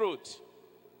of the truth.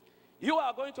 You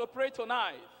are going to pray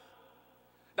tonight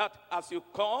that as you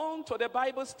come to the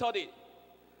Bible study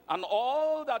and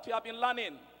all that you have been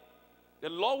learning, the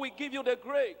Lord will give you the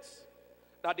grace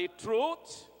that the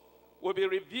truth will be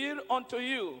revealed unto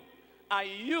you. And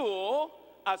you,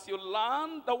 as you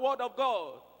learn the word of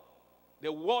God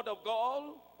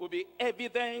will be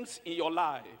evidence in your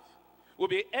life, will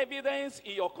be evidence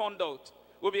in your conduct,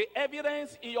 will be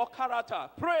evidence in your character.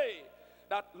 Pray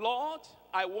that, Lord,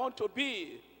 I want to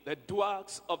be the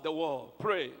doers of the word.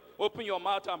 Pray. Open your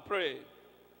mouth and pray.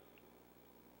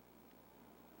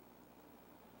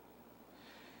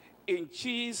 In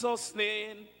Jesus'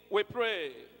 name, we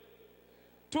pray.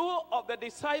 Two of the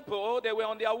disciples, they were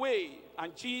on their way,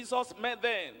 and Jesus met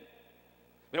them.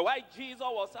 But while Jesus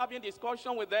was having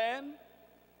discussion with them,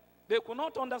 they could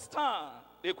not understand.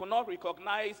 They could not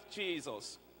recognize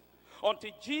Jesus.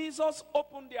 Until Jesus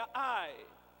opened their eye,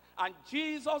 and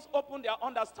Jesus opened their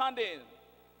understanding,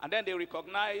 and then they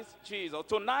recognized Jesus.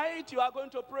 Tonight, you are going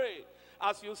to pray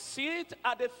as you sit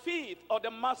at the feet of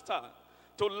the Master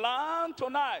to learn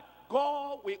tonight.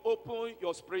 God will open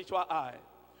your spiritual eye.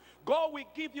 God will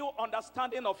give you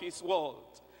understanding of his word.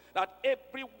 That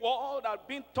every word that's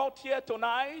been taught here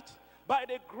tonight, by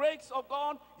the grace of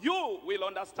God, you will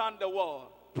understand the word.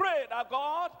 Pray that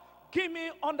God give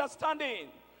me understanding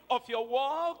of your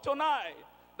word tonight.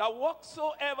 That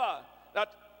whatsoever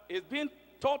that is being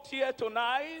taught here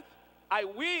tonight, I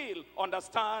will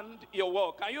understand your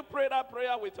word. Can you pray that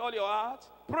prayer with all your heart?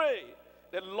 Pray.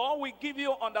 The Lord will give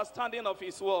you understanding of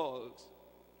his word.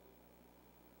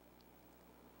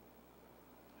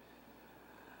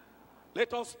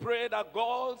 Let us pray that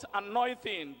God's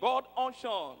anointing, God's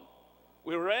unction,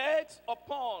 will rest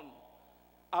upon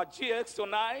our GX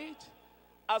tonight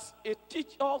as it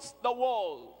teaches us the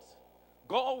word.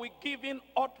 God will give him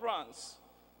utterance.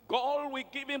 God will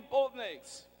give him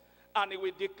boldness. And he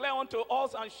will declare unto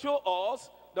us and show us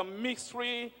the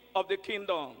mystery of the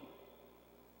kingdom.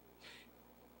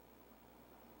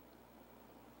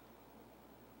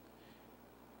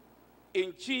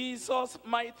 In Jesus'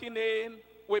 mighty name,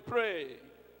 we pray.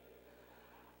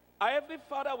 Our Heavenly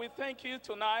Father, we thank you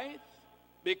tonight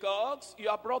because you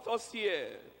have brought us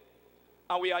here.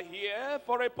 And we are here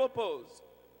for a purpose.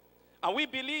 And we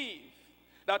believe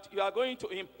that you are going to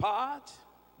impart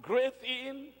great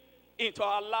things into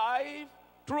our life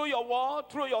through your word,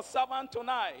 through your servant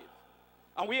tonight.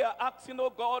 And we are asking, oh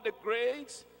God, the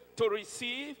grace to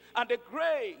receive and the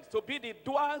grace to be the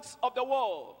doers of the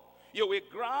word. You will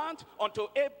grant unto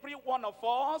every one of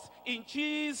us in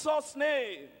Jesus'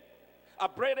 name. Our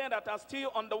brethren that are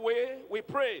still on the way, we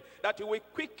pray that you will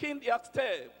quicken their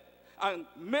step and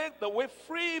make the way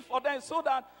free for them so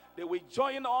that they will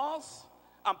join us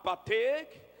and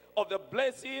partake of the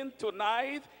blessing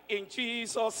tonight in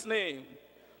Jesus' name.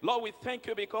 Lord, we thank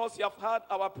you because you have heard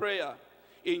our prayer.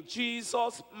 In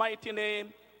Jesus' mighty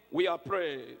name, we are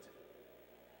prayed.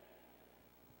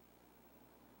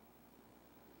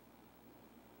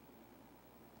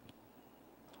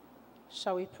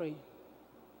 Shall we pray?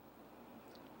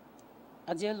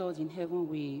 Our dear Lord in heaven,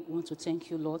 we want to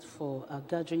thank you, Lord, for our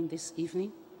gathering this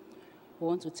evening. We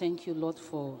want to thank you, Lord,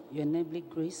 for your enabling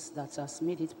grace that has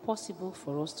made it possible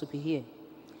for us to be here.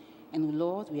 And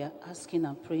Lord, we are asking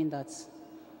and praying that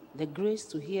the grace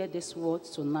to hear this word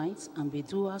tonight and be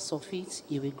doers of it,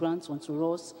 you will grant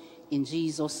unto us in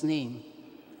Jesus' name.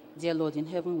 Dear Lord in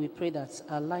heaven, we pray that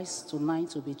our lives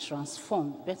tonight will be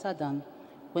transformed better than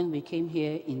when we came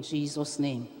here in Jesus'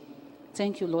 name.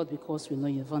 Thank you, Lord, because we know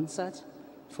you've answered.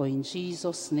 For in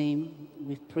Jesus' name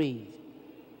we've prayed.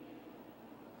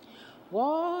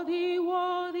 Worthy,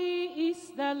 worthy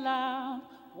is the Lamb.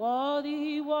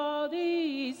 Worthy,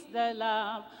 worthy is the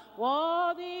Lamb.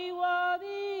 Worthy,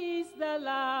 worthy is the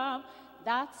Lamb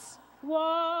that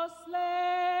was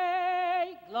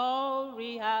slain.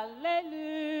 Glory,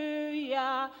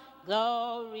 hallelujah.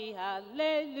 Glory,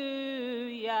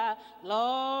 hallelujah.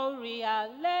 Glory,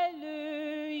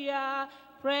 hallelujah.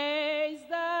 Praise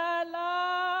the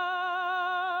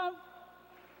Lamb.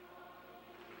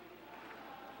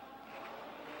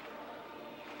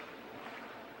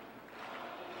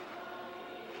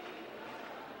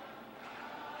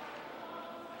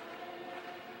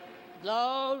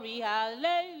 Glory,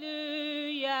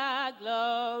 hallelujah,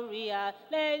 glory,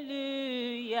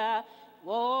 hallelujah,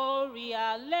 glory,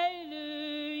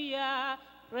 hallelujah,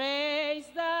 praise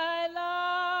the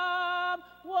Lamb.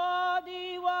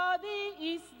 Worthy, worthy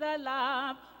is the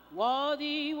Lamb,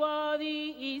 worthy,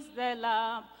 worthy is the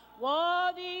Lamb,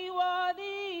 worthy,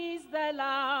 worthy is the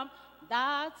Lamb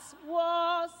that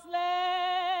was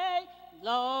slain.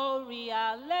 Glory,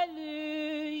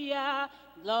 hallelujah.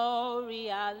 Glory,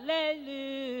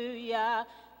 hallelujah,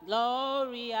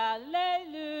 glory,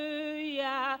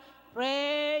 hallelujah,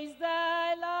 praise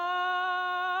the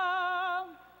Lamb.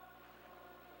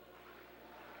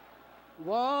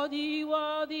 Worthy,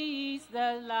 worthy is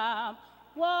the Lamb,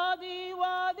 worthy,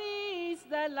 worthy is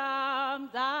the Lamb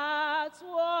that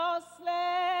was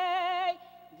slain.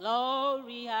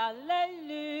 Glory,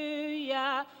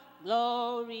 hallelujah,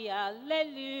 glory,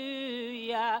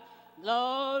 hallelujah,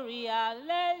 glory,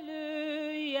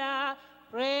 hallelujah,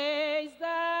 praise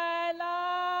the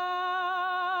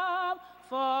Lamb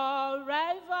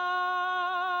forever.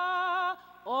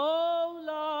 O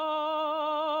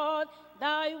Lord,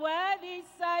 thy word is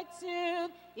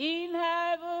settled in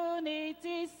heaven, it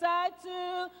is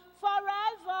settled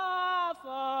forever,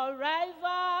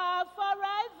 forever,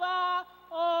 forever.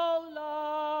 O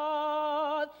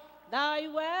Lord, thy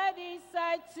word is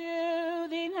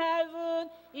settled in heaven,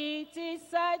 it is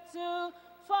settled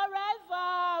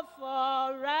forever,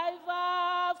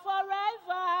 forever,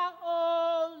 forever, O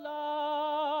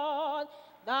Lord.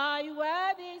 Thy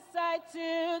word is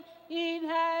settled in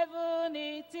heaven,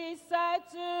 it is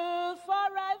settled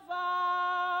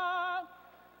forever,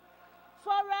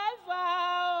 forever,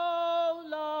 O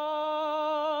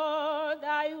Lord.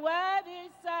 Thy word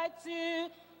is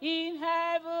settled in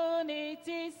heaven, it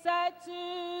is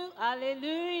settled.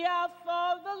 Hallelujah,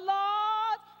 for the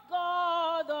Lord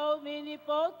God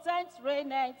omnipotent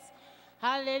reigneth.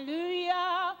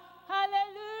 Hallelujah,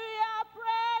 hallelujah,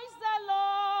 praise the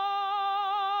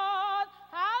Lord.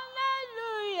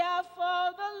 Hallelujah,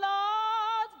 for the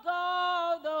Lord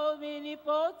God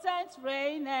omnipotent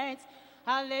reigneth.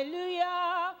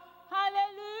 Hallelujah,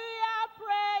 hallelujah,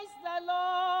 praise the Lord.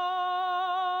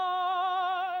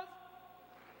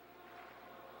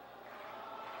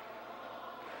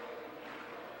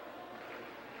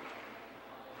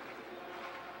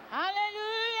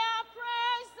 Hallelujah,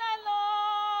 praise the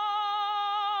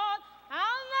Lord.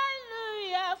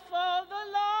 Hallelujah, for the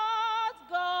Lord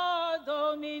God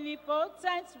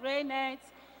omnipotent reigneth.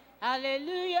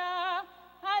 Hallelujah,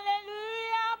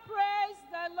 hallelujah, praise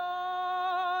the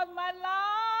Lord. My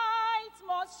light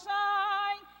must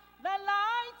shine, the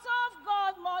light of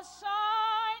God must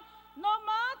shine. No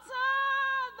matter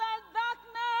the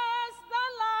darkness, the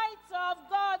light of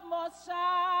God must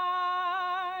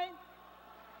shine.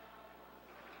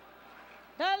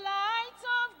 The light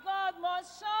of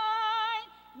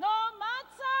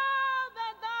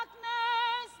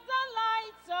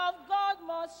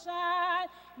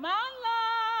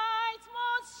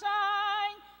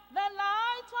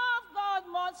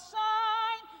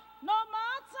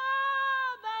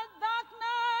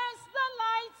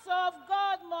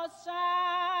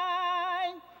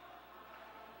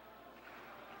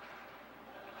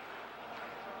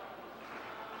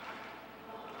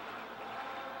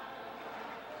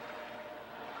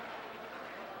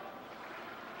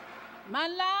My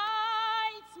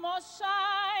light must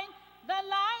shine, the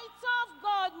light of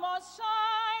God must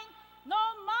shine. No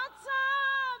matter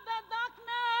the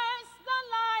darkness, the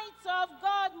light of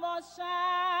God must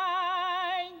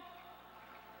shine.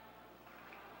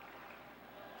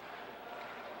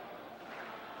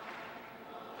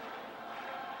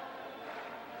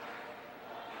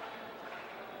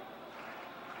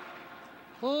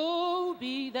 Who'll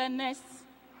be the next?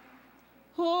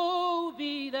 Who'll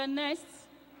be the next?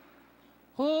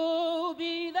 Who'll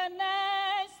be the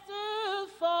next to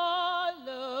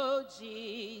follow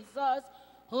Jesus?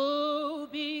 Who'll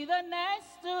be the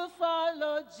next to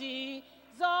follow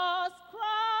Jesus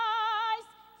Christ?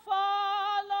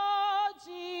 Follow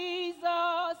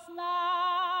Jesus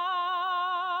now.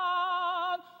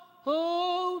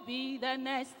 Who'll be the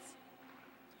next?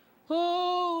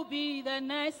 Who'll be the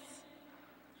next?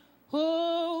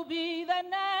 Who'll be the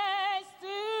next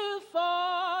to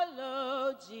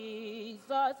follow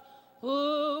Jesus?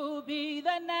 Who'll be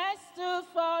the next to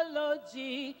follow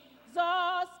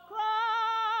Jesus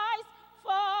Christ?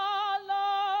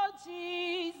 Follow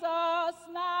Jesus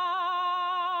now.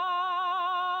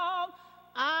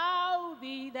 I'll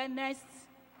be the next.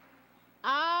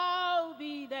 I'll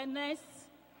be the next.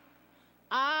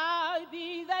 I'll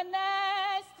be the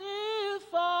next to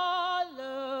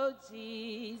follow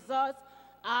Jesus.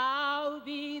 I'll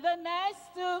be the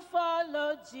next to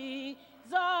follow Jesus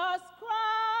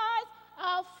Christ.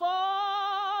 I'll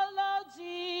follow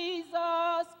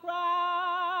Jesus Christ.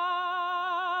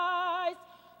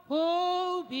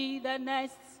 Who'll be the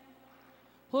next?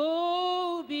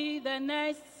 Who'll be the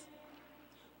next?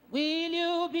 Will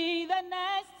you be the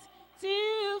next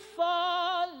to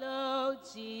follow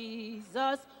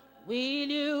Jesus? Will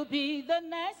you be the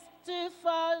next to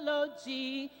follow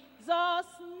Jesus now?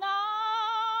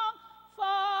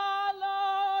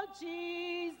 Follow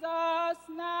Jesus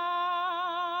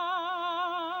now.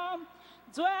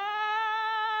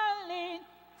 Dwelling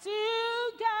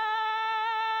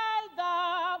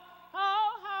together, how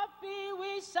happy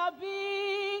we shall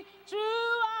be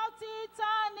throughout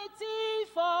eternity,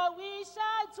 for we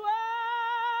shall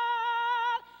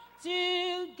dwell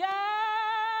together,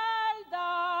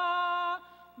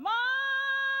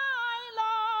 my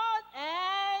Lord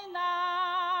and I.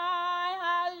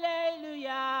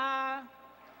 Hallelujah.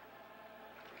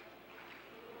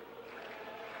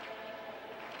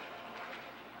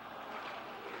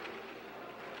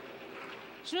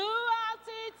 Throughout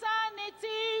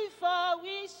eternity, for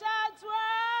we shall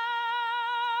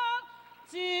dwell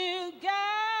together,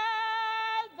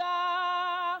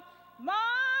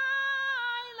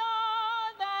 my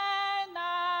Lord and I.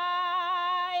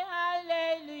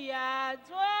 Hallelujah.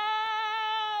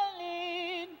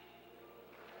 Dwelling.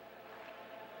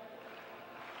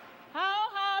 How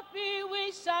happy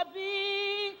we shall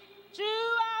be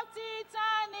throughout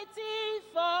eternity,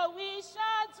 for we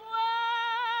shall dwell.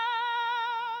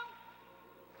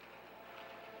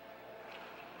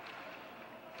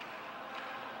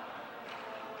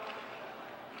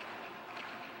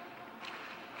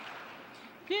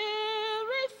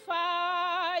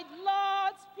 Purified,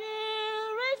 Lord,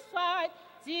 purified,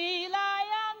 till I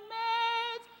am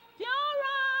made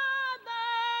purer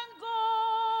than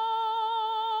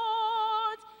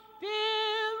gold.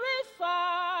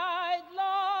 Purified,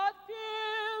 Lord,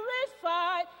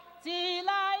 purified, till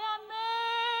I am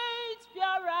made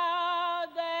purer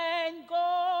than gold.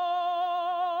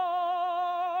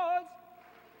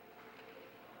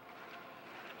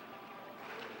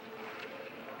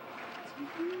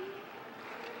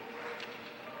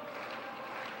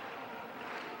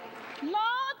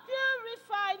 Lord,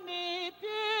 purify me,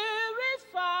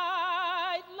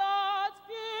 purified, Lord,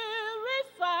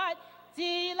 purified,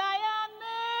 till I am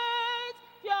made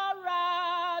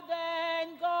purer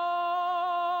than gold.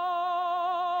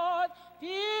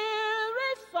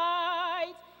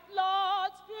 Purified,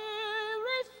 Lord,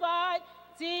 purified,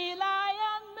 till I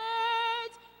am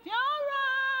made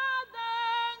purer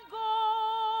than gold.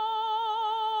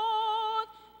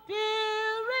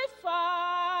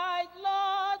 Purified,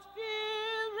 Lord,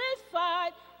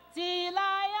 purified, till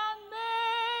I am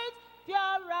made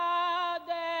purer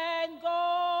than gold.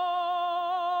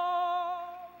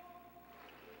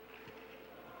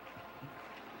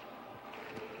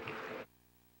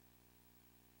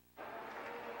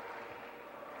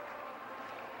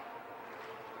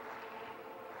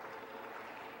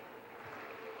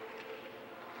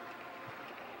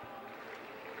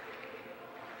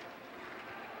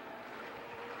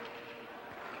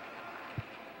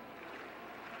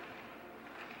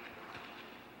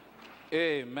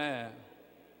 Amen.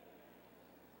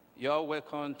 You're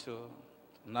welcome to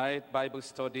night Bible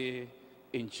study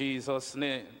in Jesus'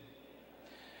 name.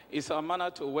 It's our manner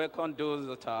to welcome those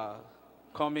that are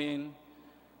coming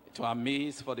to our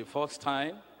midst for the first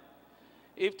time.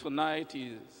 If tonight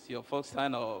is your first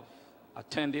time of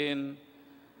attending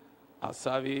our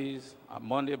service, our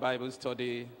Monday Bible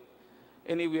study,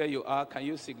 anywhere you are, can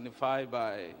you signify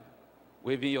by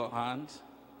waving your hand?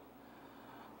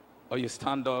 Or you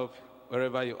stand up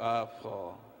wherever you are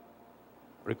for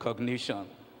recognition.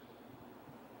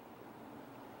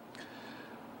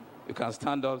 You can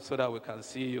stand up so that we can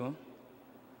see you.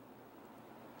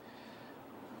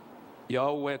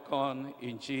 You're welcome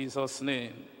in Jesus'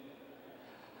 name.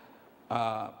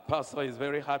 Pastor is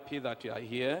very happy that you are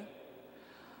here.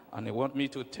 And he wants me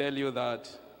to tell you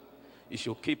that you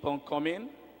should keep on coming.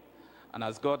 And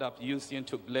as God has used you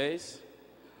to bless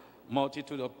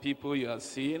multitude of people you have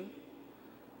seen,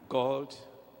 God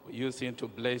will use him to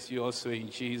bless you also in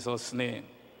Jesus' name.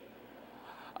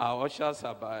 Our ushers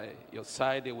are by your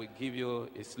side. They will give you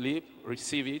a slip,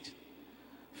 receive it,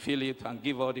 fill it, and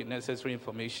give all the necessary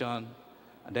information,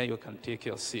 and then you can take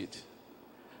your seat.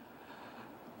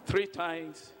 3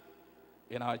 times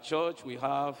in our church, we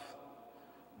have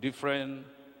different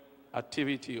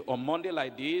activity. On Monday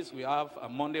like this, we have a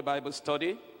Monday Bible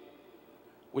study,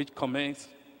 which commences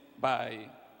by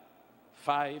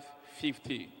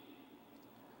 5:50.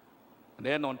 And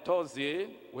then on Thursday,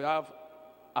 we have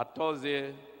a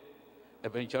Thursday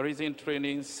evangelism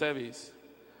training service,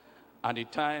 and the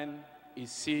time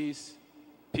is 6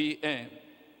 p.m.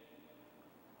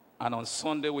 And on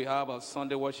Sunday, we have a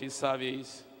Sunday worship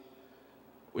service,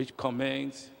 which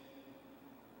commences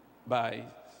by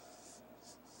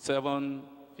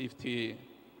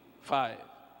 7:55.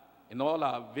 In all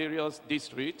our various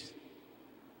districts,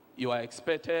 you are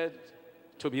expected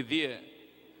to be there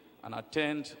and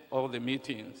attend all the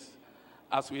meetings.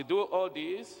 As we do all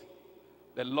this,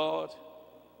 the Lord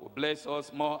will bless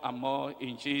us more and more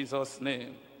in Jesus'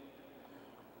 name.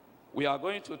 We are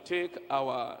going to take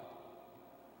our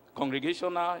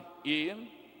congregational hymn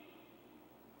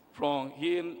from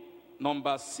hymn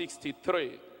number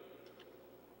 63.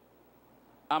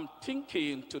 I'm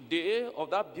thinking today of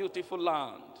that beautiful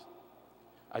land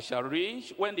I shall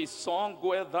reach when the sun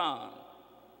goeth down.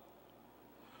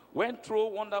 When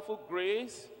through wonderful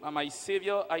grace by my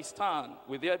Savior I stand,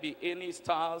 will there be any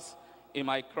stars in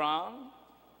my crown?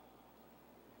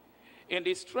 In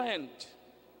the strength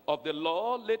of the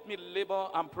Lord, let me labor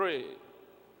and pray.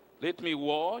 Let me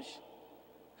watch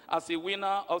as a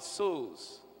winner of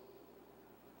souls.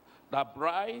 The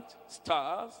bright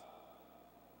stars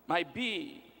might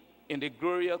be in the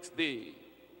glorious day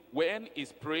when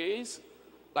his praise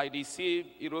like the sea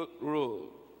roll.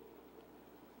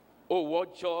 Oh,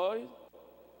 what joy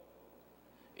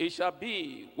it shall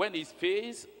be when his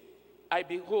face I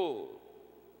behold,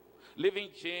 leaving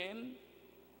Jane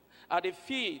at the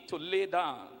feet to lay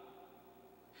down.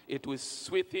 It will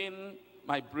sweeten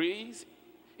my breeze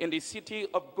in the city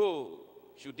of gold.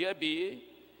 Should there be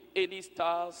any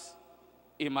stars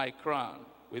in my crown?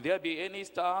 Will there be any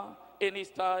star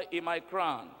in my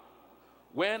crown?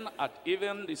 When at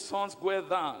even the suns go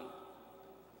down,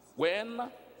 when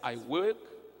I wake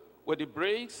with the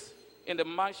breaks in the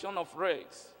mansion of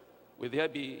rest, will there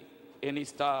be any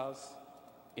stars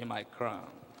in my crown?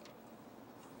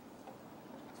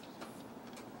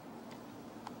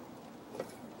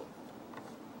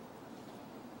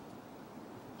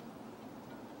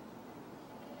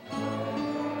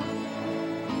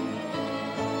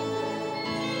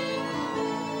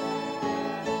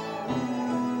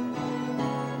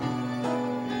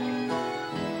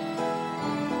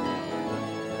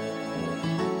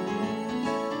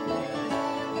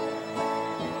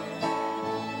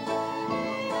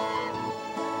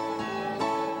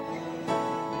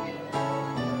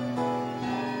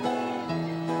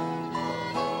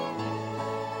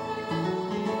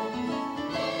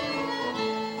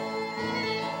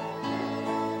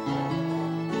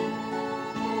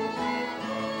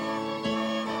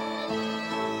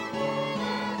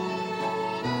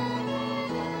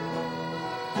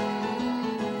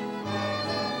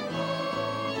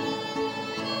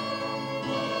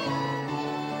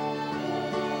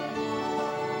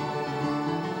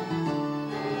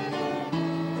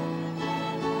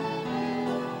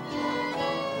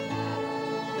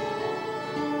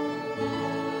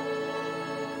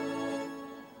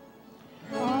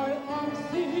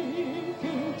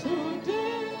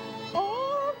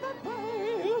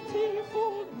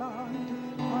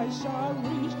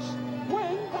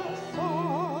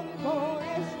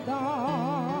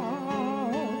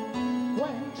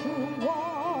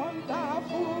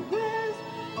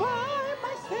 By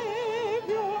my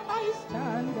Savior I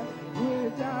stand,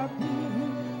 with a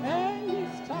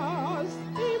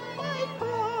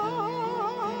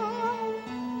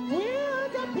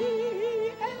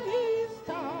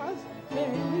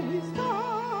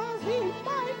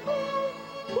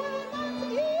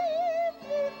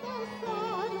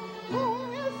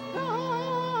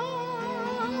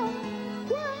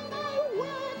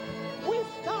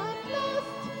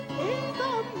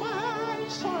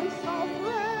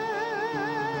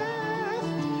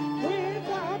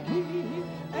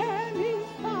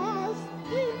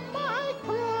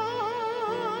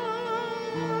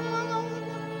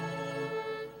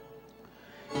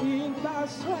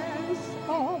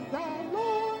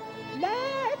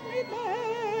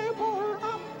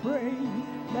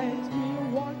Let me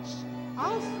watch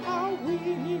as a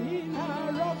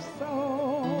winner of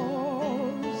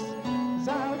souls.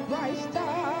 The bright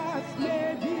stars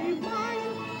may be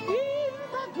mine in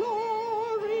the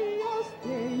glorious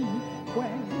day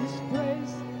when His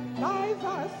praise lies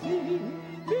a sea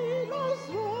billows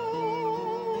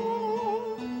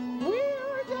roll.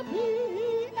 Will there be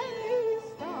any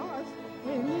stars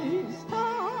in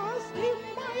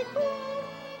my crown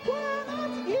when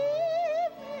at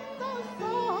evening the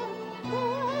sun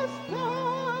goes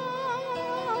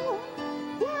down?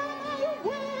 When I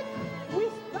wake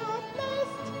with the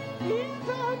blessed in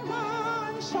the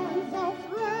mansions of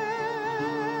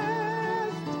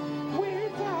rest, will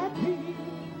there be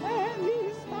any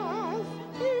stars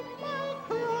in my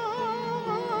crown?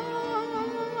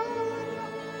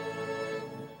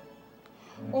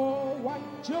 Oh, what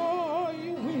joy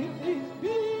will it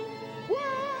be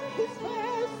when His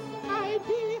face I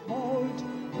behold,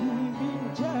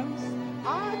 leaving gems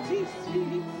at His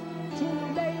feet to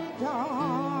lay down.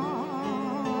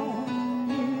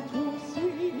 It will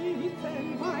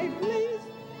sweeten my bliss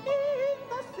in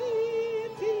the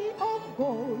city of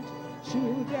gold.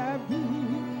 Should there be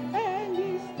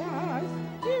any stars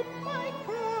in my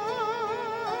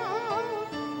crown?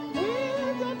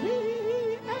 Will there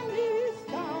be any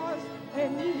stars in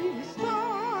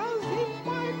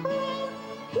my crown?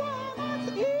 When at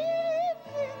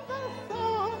evening the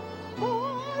sun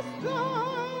goes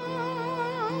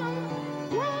down,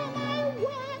 when I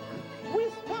wake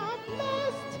with the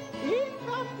blessed in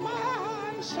the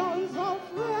mansions of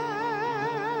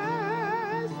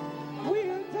rest,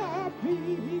 will there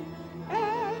be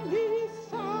any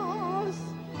stars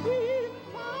in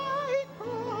my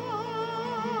crown?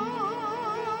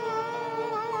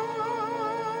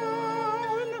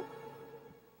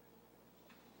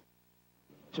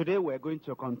 Today we're going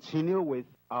to continue with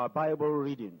our Bible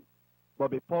reading.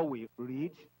 But before we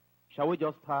read, shall we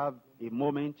just have a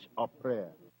moment of prayer?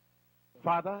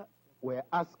 Father, we're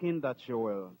asking that you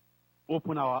will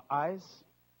open our eyes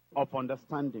of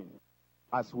understanding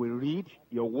as we read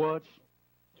your word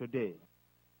today.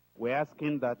 We're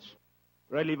asking that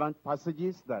relevant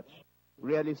passages that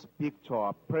really speak to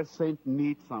our present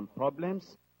needs and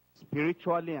problems,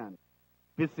 spiritually and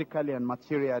physically and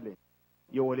materially,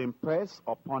 you will impress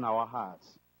upon our hearts.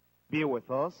 Be with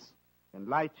us,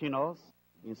 enlighten us,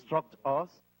 instruct us,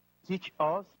 teach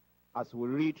us as we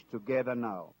read together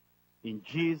now. In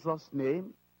Jesus'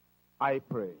 name, I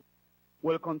pray.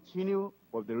 We'll continue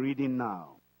with the reading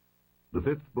now. The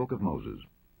fifth book of Moses,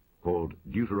 called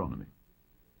Deuteronomy.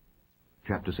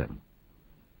 Chapter 7.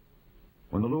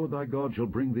 When the Lord thy God shall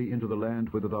bring thee into the land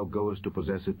whither thou goest to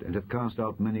possess it, and hath cast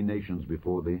out many nations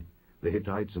before thee, the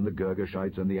Hittites, and the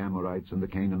Girgashites, and the Amorites, and the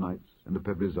Canaanites, and the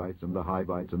Perizzites, and the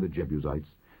Hivites, and the Jebusites,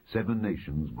 7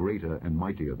 nations greater and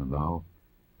mightier than thou.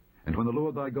 And when the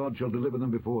Lord thy God shall deliver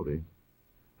them before thee,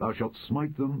 thou shalt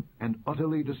smite them and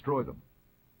utterly destroy them.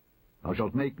 Thou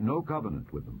shalt make no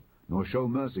covenant with them, nor show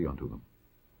mercy unto them.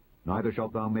 Neither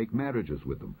shalt thou make marriages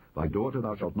with them. Thy daughter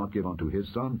thou shalt not give unto his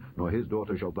son, nor his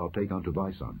daughter shalt thou take unto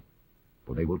thy son.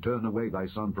 For they will turn away thy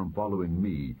son from following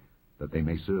me, that they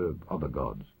may serve other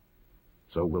gods.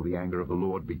 So will the anger of the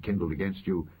Lord be kindled against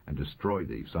you, and destroy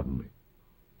thee suddenly.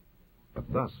 But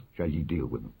thus shall ye deal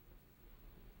with them.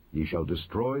 Ye shall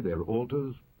destroy their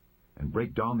altars, and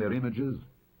break down their images,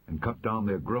 and cut down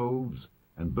their groves,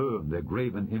 and burn their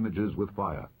graven images with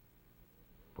fire.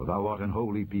 For thou art an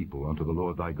holy people unto the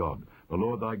Lord thy God. The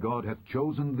Lord thy God hath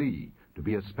chosen thee to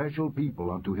be a special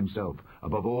people unto himself,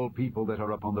 above all people that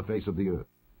are upon the face of the earth.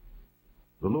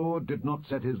 The Lord did not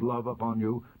set his love upon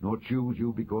you, nor choose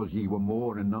you because ye were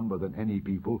more in number than any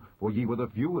people, for ye were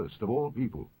the fewest of all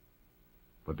people.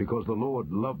 But because the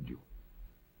Lord loved you,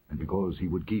 and because he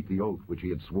would keep the oath which he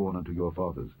had sworn unto your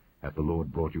fathers, hath the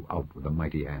Lord brought you out with a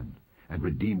mighty hand, and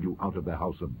redeemed you out of the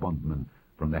house of bondmen,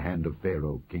 from the hand of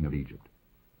Pharaoh king of Egypt.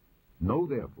 Know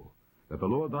therefore that the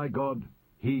Lord thy God,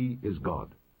 he is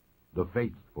God, the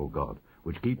faithful God,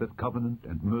 which keepeth covenant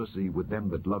and mercy with them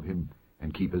that love him,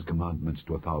 and keep his commandments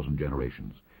to 1,000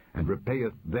 generations, and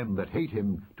repayeth them that hate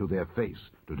him to their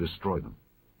face, to destroy them.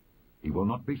 He will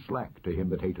not be slack to him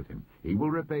that hateth him. He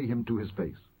will repay him to his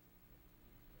face.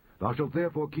 Thou shalt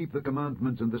therefore keep the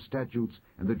commandments and the statutes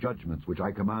and the judgments which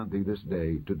I command thee this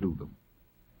day to do them.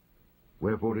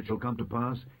 Wherefore it shall come to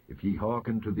pass, if ye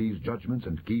hearken to these judgments,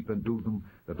 and keep and do them,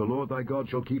 that the Lord thy God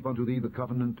shall keep unto thee the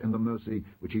covenant and the mercy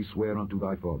which he sware unto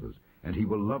thy fathers, and he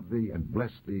will love thee, and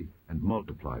bless thee, and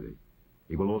multiply thee.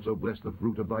 He will also bless the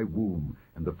fruit of thy womb,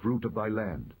 and the fruit of thy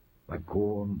land, thy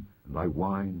corn, and thy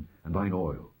wine, and thine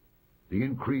oil, the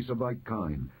increase of thy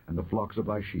kine, and the flocks of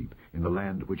thy sheep, in the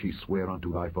land which he sware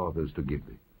unto thy fathers to give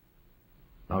thee.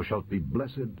 Thou shalt be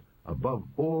blessed above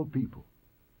all people.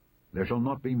 There shall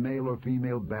not be male or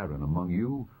female barren among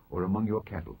you or among your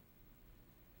cattle.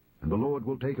 And the Lord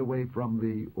will take away from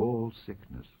thee all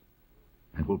sickness,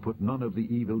 and will put none of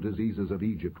the evil diseases of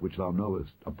Egypt which thou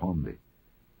knowest upon thee,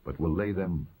 but will lay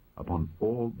them upon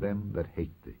all them that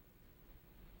hate thee.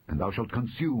 And thou shalt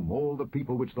consume all the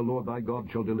people which the Lord thy God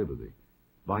shall deliver thee.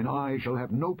 Thine eye shall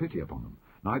have no pity upon them,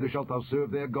 neither shalt thou serve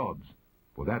their gods,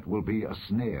 for that will be a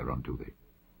snare unto thee.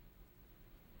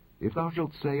 If thou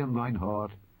shalt say in thine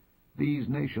heart, These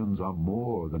nations are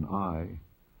more than I,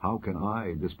 how can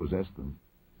I dispossess them?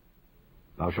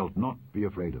 Thou shalt not be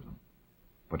afraid of them,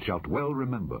 but shalt well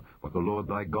remember what the Lord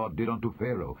thy God did unto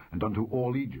Pharaoh and unto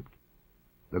all Egypt,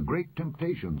 the great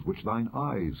temptations which thine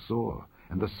eyes saw,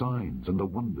 and the signs, and the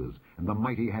wonders, and the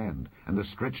mighty hand, and the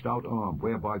stretched out arm,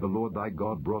 whereby the Lord thy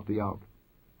God brought thee out.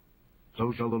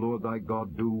 So shall the Lord thy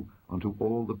God do unto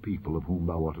all the people of whom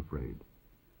thou art afraid.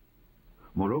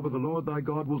 Moreover, the Lord thy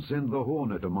God will send the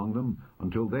hornet among them,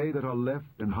 until they that are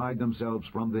left and hide themselves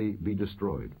from thee be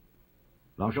destroyed.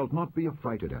 Thou shalt not be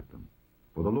affrighted at them,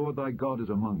 for the Lord thy God is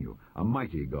among you, a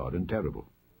mighty God and terrible.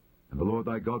 And the Lord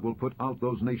thy God will put out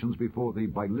those nations before thee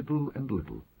by little and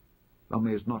little. Thou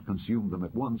mayest not consume them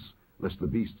at once, lest the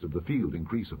beasts of the field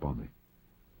increase upon thee.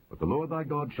 But the Lord thy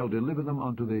God shall deliver them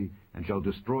unto thee, and shall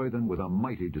destroy them with a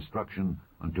mighty destruction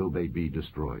until they be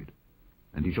destroyed.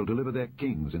 And he shall deliver their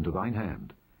kings into thine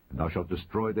hand, and thou shalt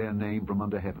destroy their name from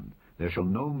under heaven. There shall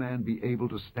no man be able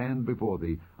to stand before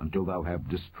thee until thou have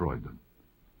destroyed them.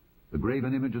 The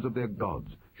graven images of their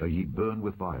gods shall ye burn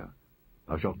with fire.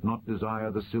 Thou shalt not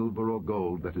desire the silver or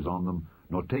gold that is on them,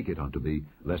 nor take it unto thee,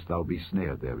 lest thou be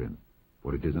snared therein,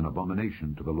 for it is an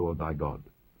abomination to the Lord thy God.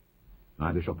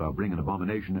 Neither shalt thou bring an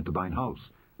abomination into thine house,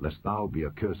 lest thou be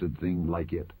a cursed thing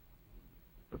like it.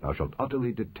 But thou shalt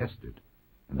utterly detest it,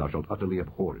 and thou shalt utterly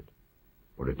abhor it,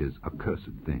 for it is a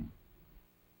cursed thing.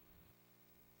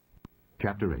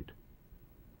 Chapter 8.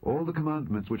 All the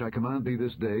commandments which I command thee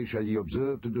this day shall ye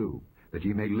observe to do, that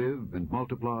ye may live and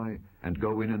multiply, and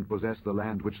go in and possess the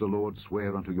land which the Lord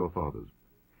sware unto your fathers.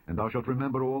 And thou shalt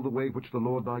remember all the way which the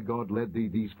Lord thy God led thee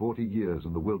these 40 years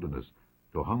in the wilderness,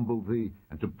 to humble thee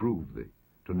and to prove thee,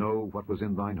 to know what was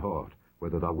in thine heart,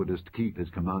 whether thou wouldest keep his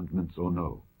commandments or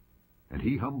no. And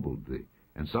he humbled thee,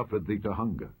 and suffered thee to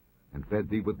hunger, and fed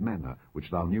thee with manna, which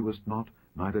thou knewest not,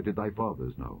 neither did thy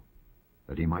fathers know,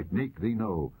 that he might make thee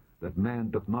know that man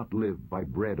doth not live by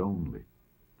bread only,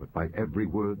 but by every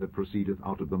word that proceedeth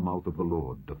out of the mouth of the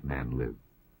Lord doth man live.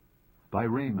 Thy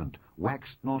raiment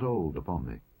waxed not old upon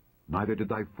thee, neither did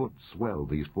thy foot swell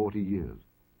these 40 years.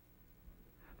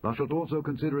 Thou shalt also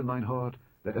consider in thine heart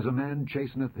that as a man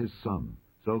chasteneth his son,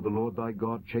 so the Lord thy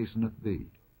God chasteneth thee.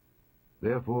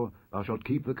 Therefore thou shalt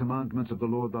keep the commandments of the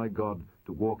Lord thy God,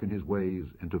 to walk in his ways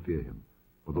and to fear him.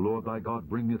 For the Lord thy God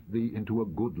bringeth thee into a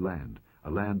good land, a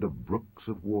land of brooks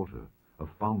of water, of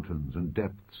fountains and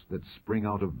depths that spring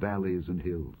out of valleys and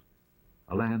hills,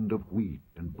 a land of wheat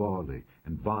and barley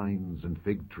and vines and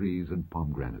fig trees and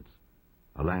pomegranates,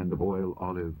 a land of oil,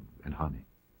 olive, and honey,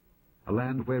 a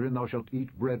land wherein thou shalt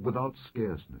eat bread without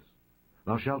scarceness.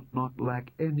 Thou shalt not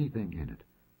lack anything in it,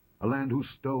 a land whose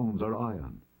stones are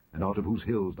iron, and out of whose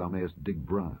hills thou mayest dig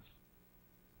brass.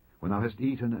 When thou hast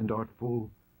eaten and art full,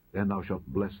 then thou shalt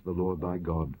bless the Lord thy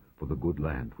God for the good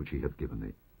land which he hath given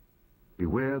thee.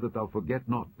 Beware that thou forget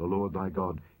not the Lord thy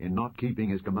God in not keeping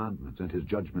his commandments and his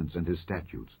judgments and his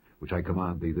statutes, which I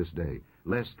command thee this day,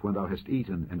 lest when thou hast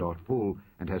eaten and art full,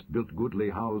 and hast built goodly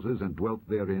houses and dwelt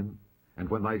therein, and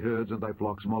when thy herds and thy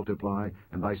flocks multiply,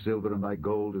 and thy silver and thy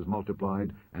gold is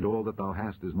multiplied, and all that thou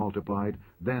hast is multiplied,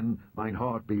 then thine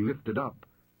heart be lifted up,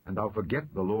 and thou forget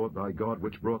the Lord thy God,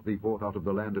 which brought thee forth out of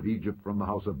the land of Egypt from the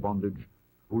house of bondage,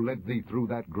 who led thee through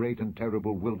that great and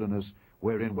terrible wilderness,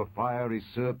 wherein were fiery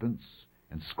serpents,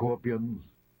 and scorpions,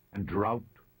 and drought,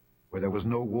 where there was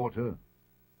no water,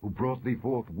 who brought thee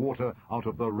forth water out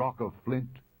of the rock of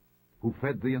flint, who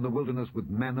fed thee in the wilderness with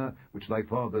manna, which thy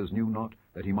fathers knew not,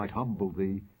 that he might humble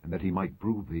thee, and that he might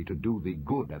prove thee to do thee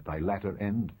good at thy latter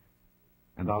end.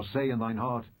 And thou say in thine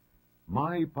heart,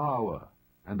 My power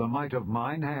and the might of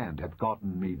mine hand hath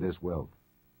gotten me this wealth.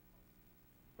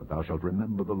 But thou shalt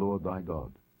remember the Lord thy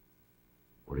God,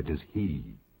 for it is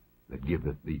he that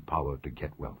giveth thee power to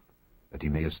get wealth, that he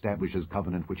may establish his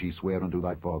covenant which he sware unto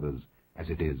thy fathers, as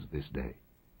it is this day.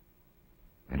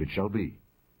 And it shall be,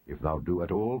 if thou do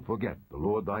at all forget the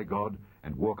Lord thy God,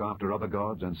 and walk after other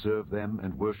gods, and serve them,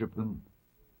 and worship them,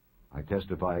 I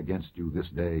testify against you this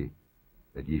day,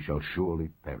 that ye shall surely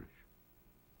perish.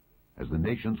 As the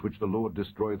nations which the Lord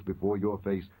destroyeth before your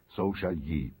face, so shall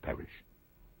ye perish,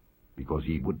 because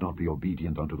ye would not be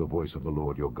obedient unto the voice of the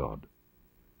Lord your God.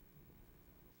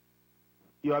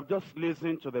 You have just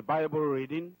listened to the Bible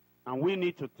reading, and we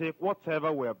need to take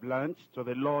whatever we have learned to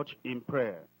the Lord in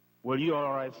prayer. Will you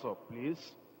all rise up,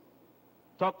 please?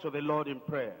 Talk to the Lord in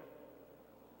prayer.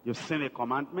 You've seen a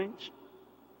commandment,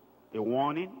 a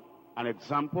warning, an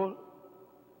example,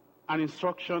 an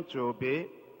instruction to obey,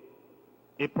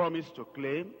 a promise to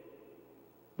claim.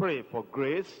 Pray for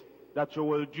grace that you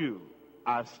will do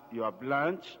as you have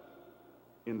learned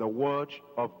in the Word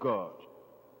of God.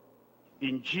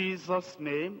 In Jesus'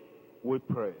 name we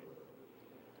pray.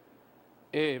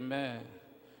 Amen.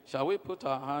 Shall we put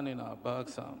our hand in our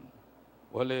bags and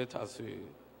wallet as we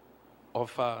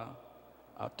offer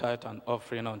our tithe and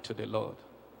offering unto the Lord?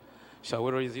 Shall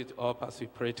we raise it up as we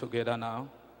pray together now?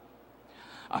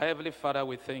 Our Heavenly Father,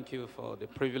 we thank you for the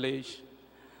privilege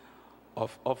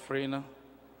of offering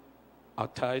our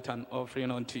tithe and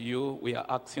offering unto you. We are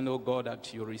asking, oh God,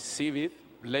 that you receive it,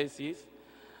 bless it,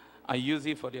 and use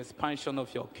it for the expansion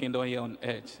of your kingdom here on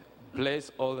earth.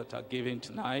 Bless all that are given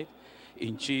tonight.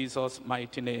 In Jesus'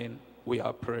 mighty name, we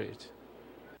are prayed.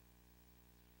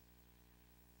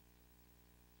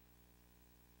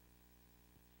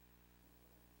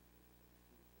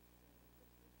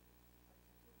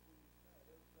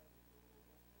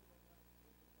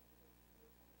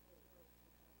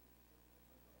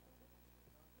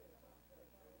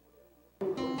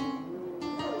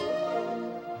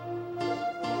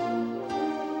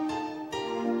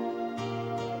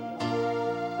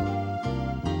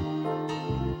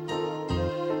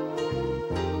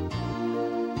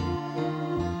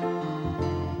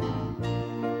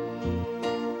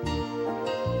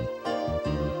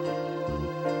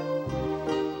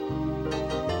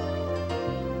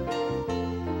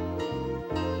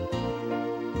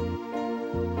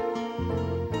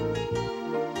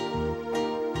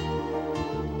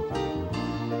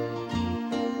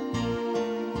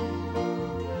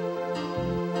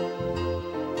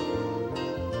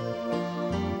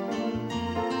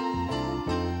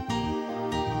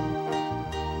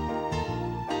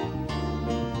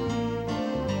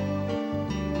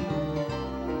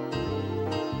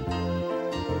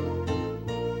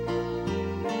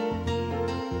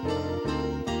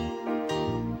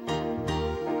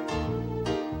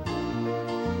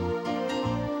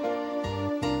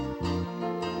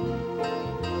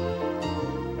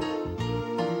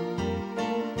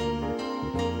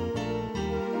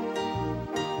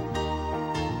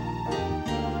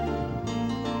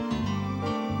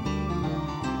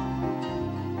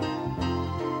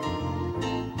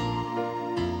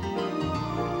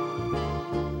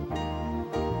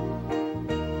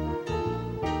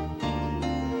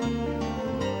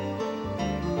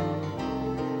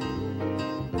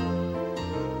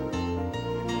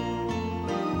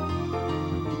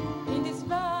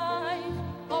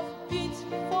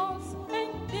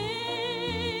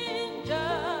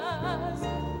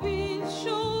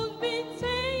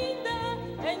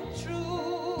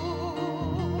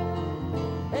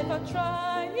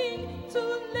 Trying to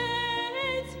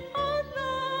let our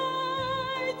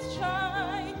light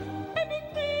shine and be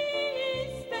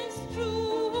Christians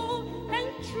true and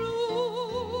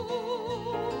true.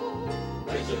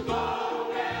 Praise God.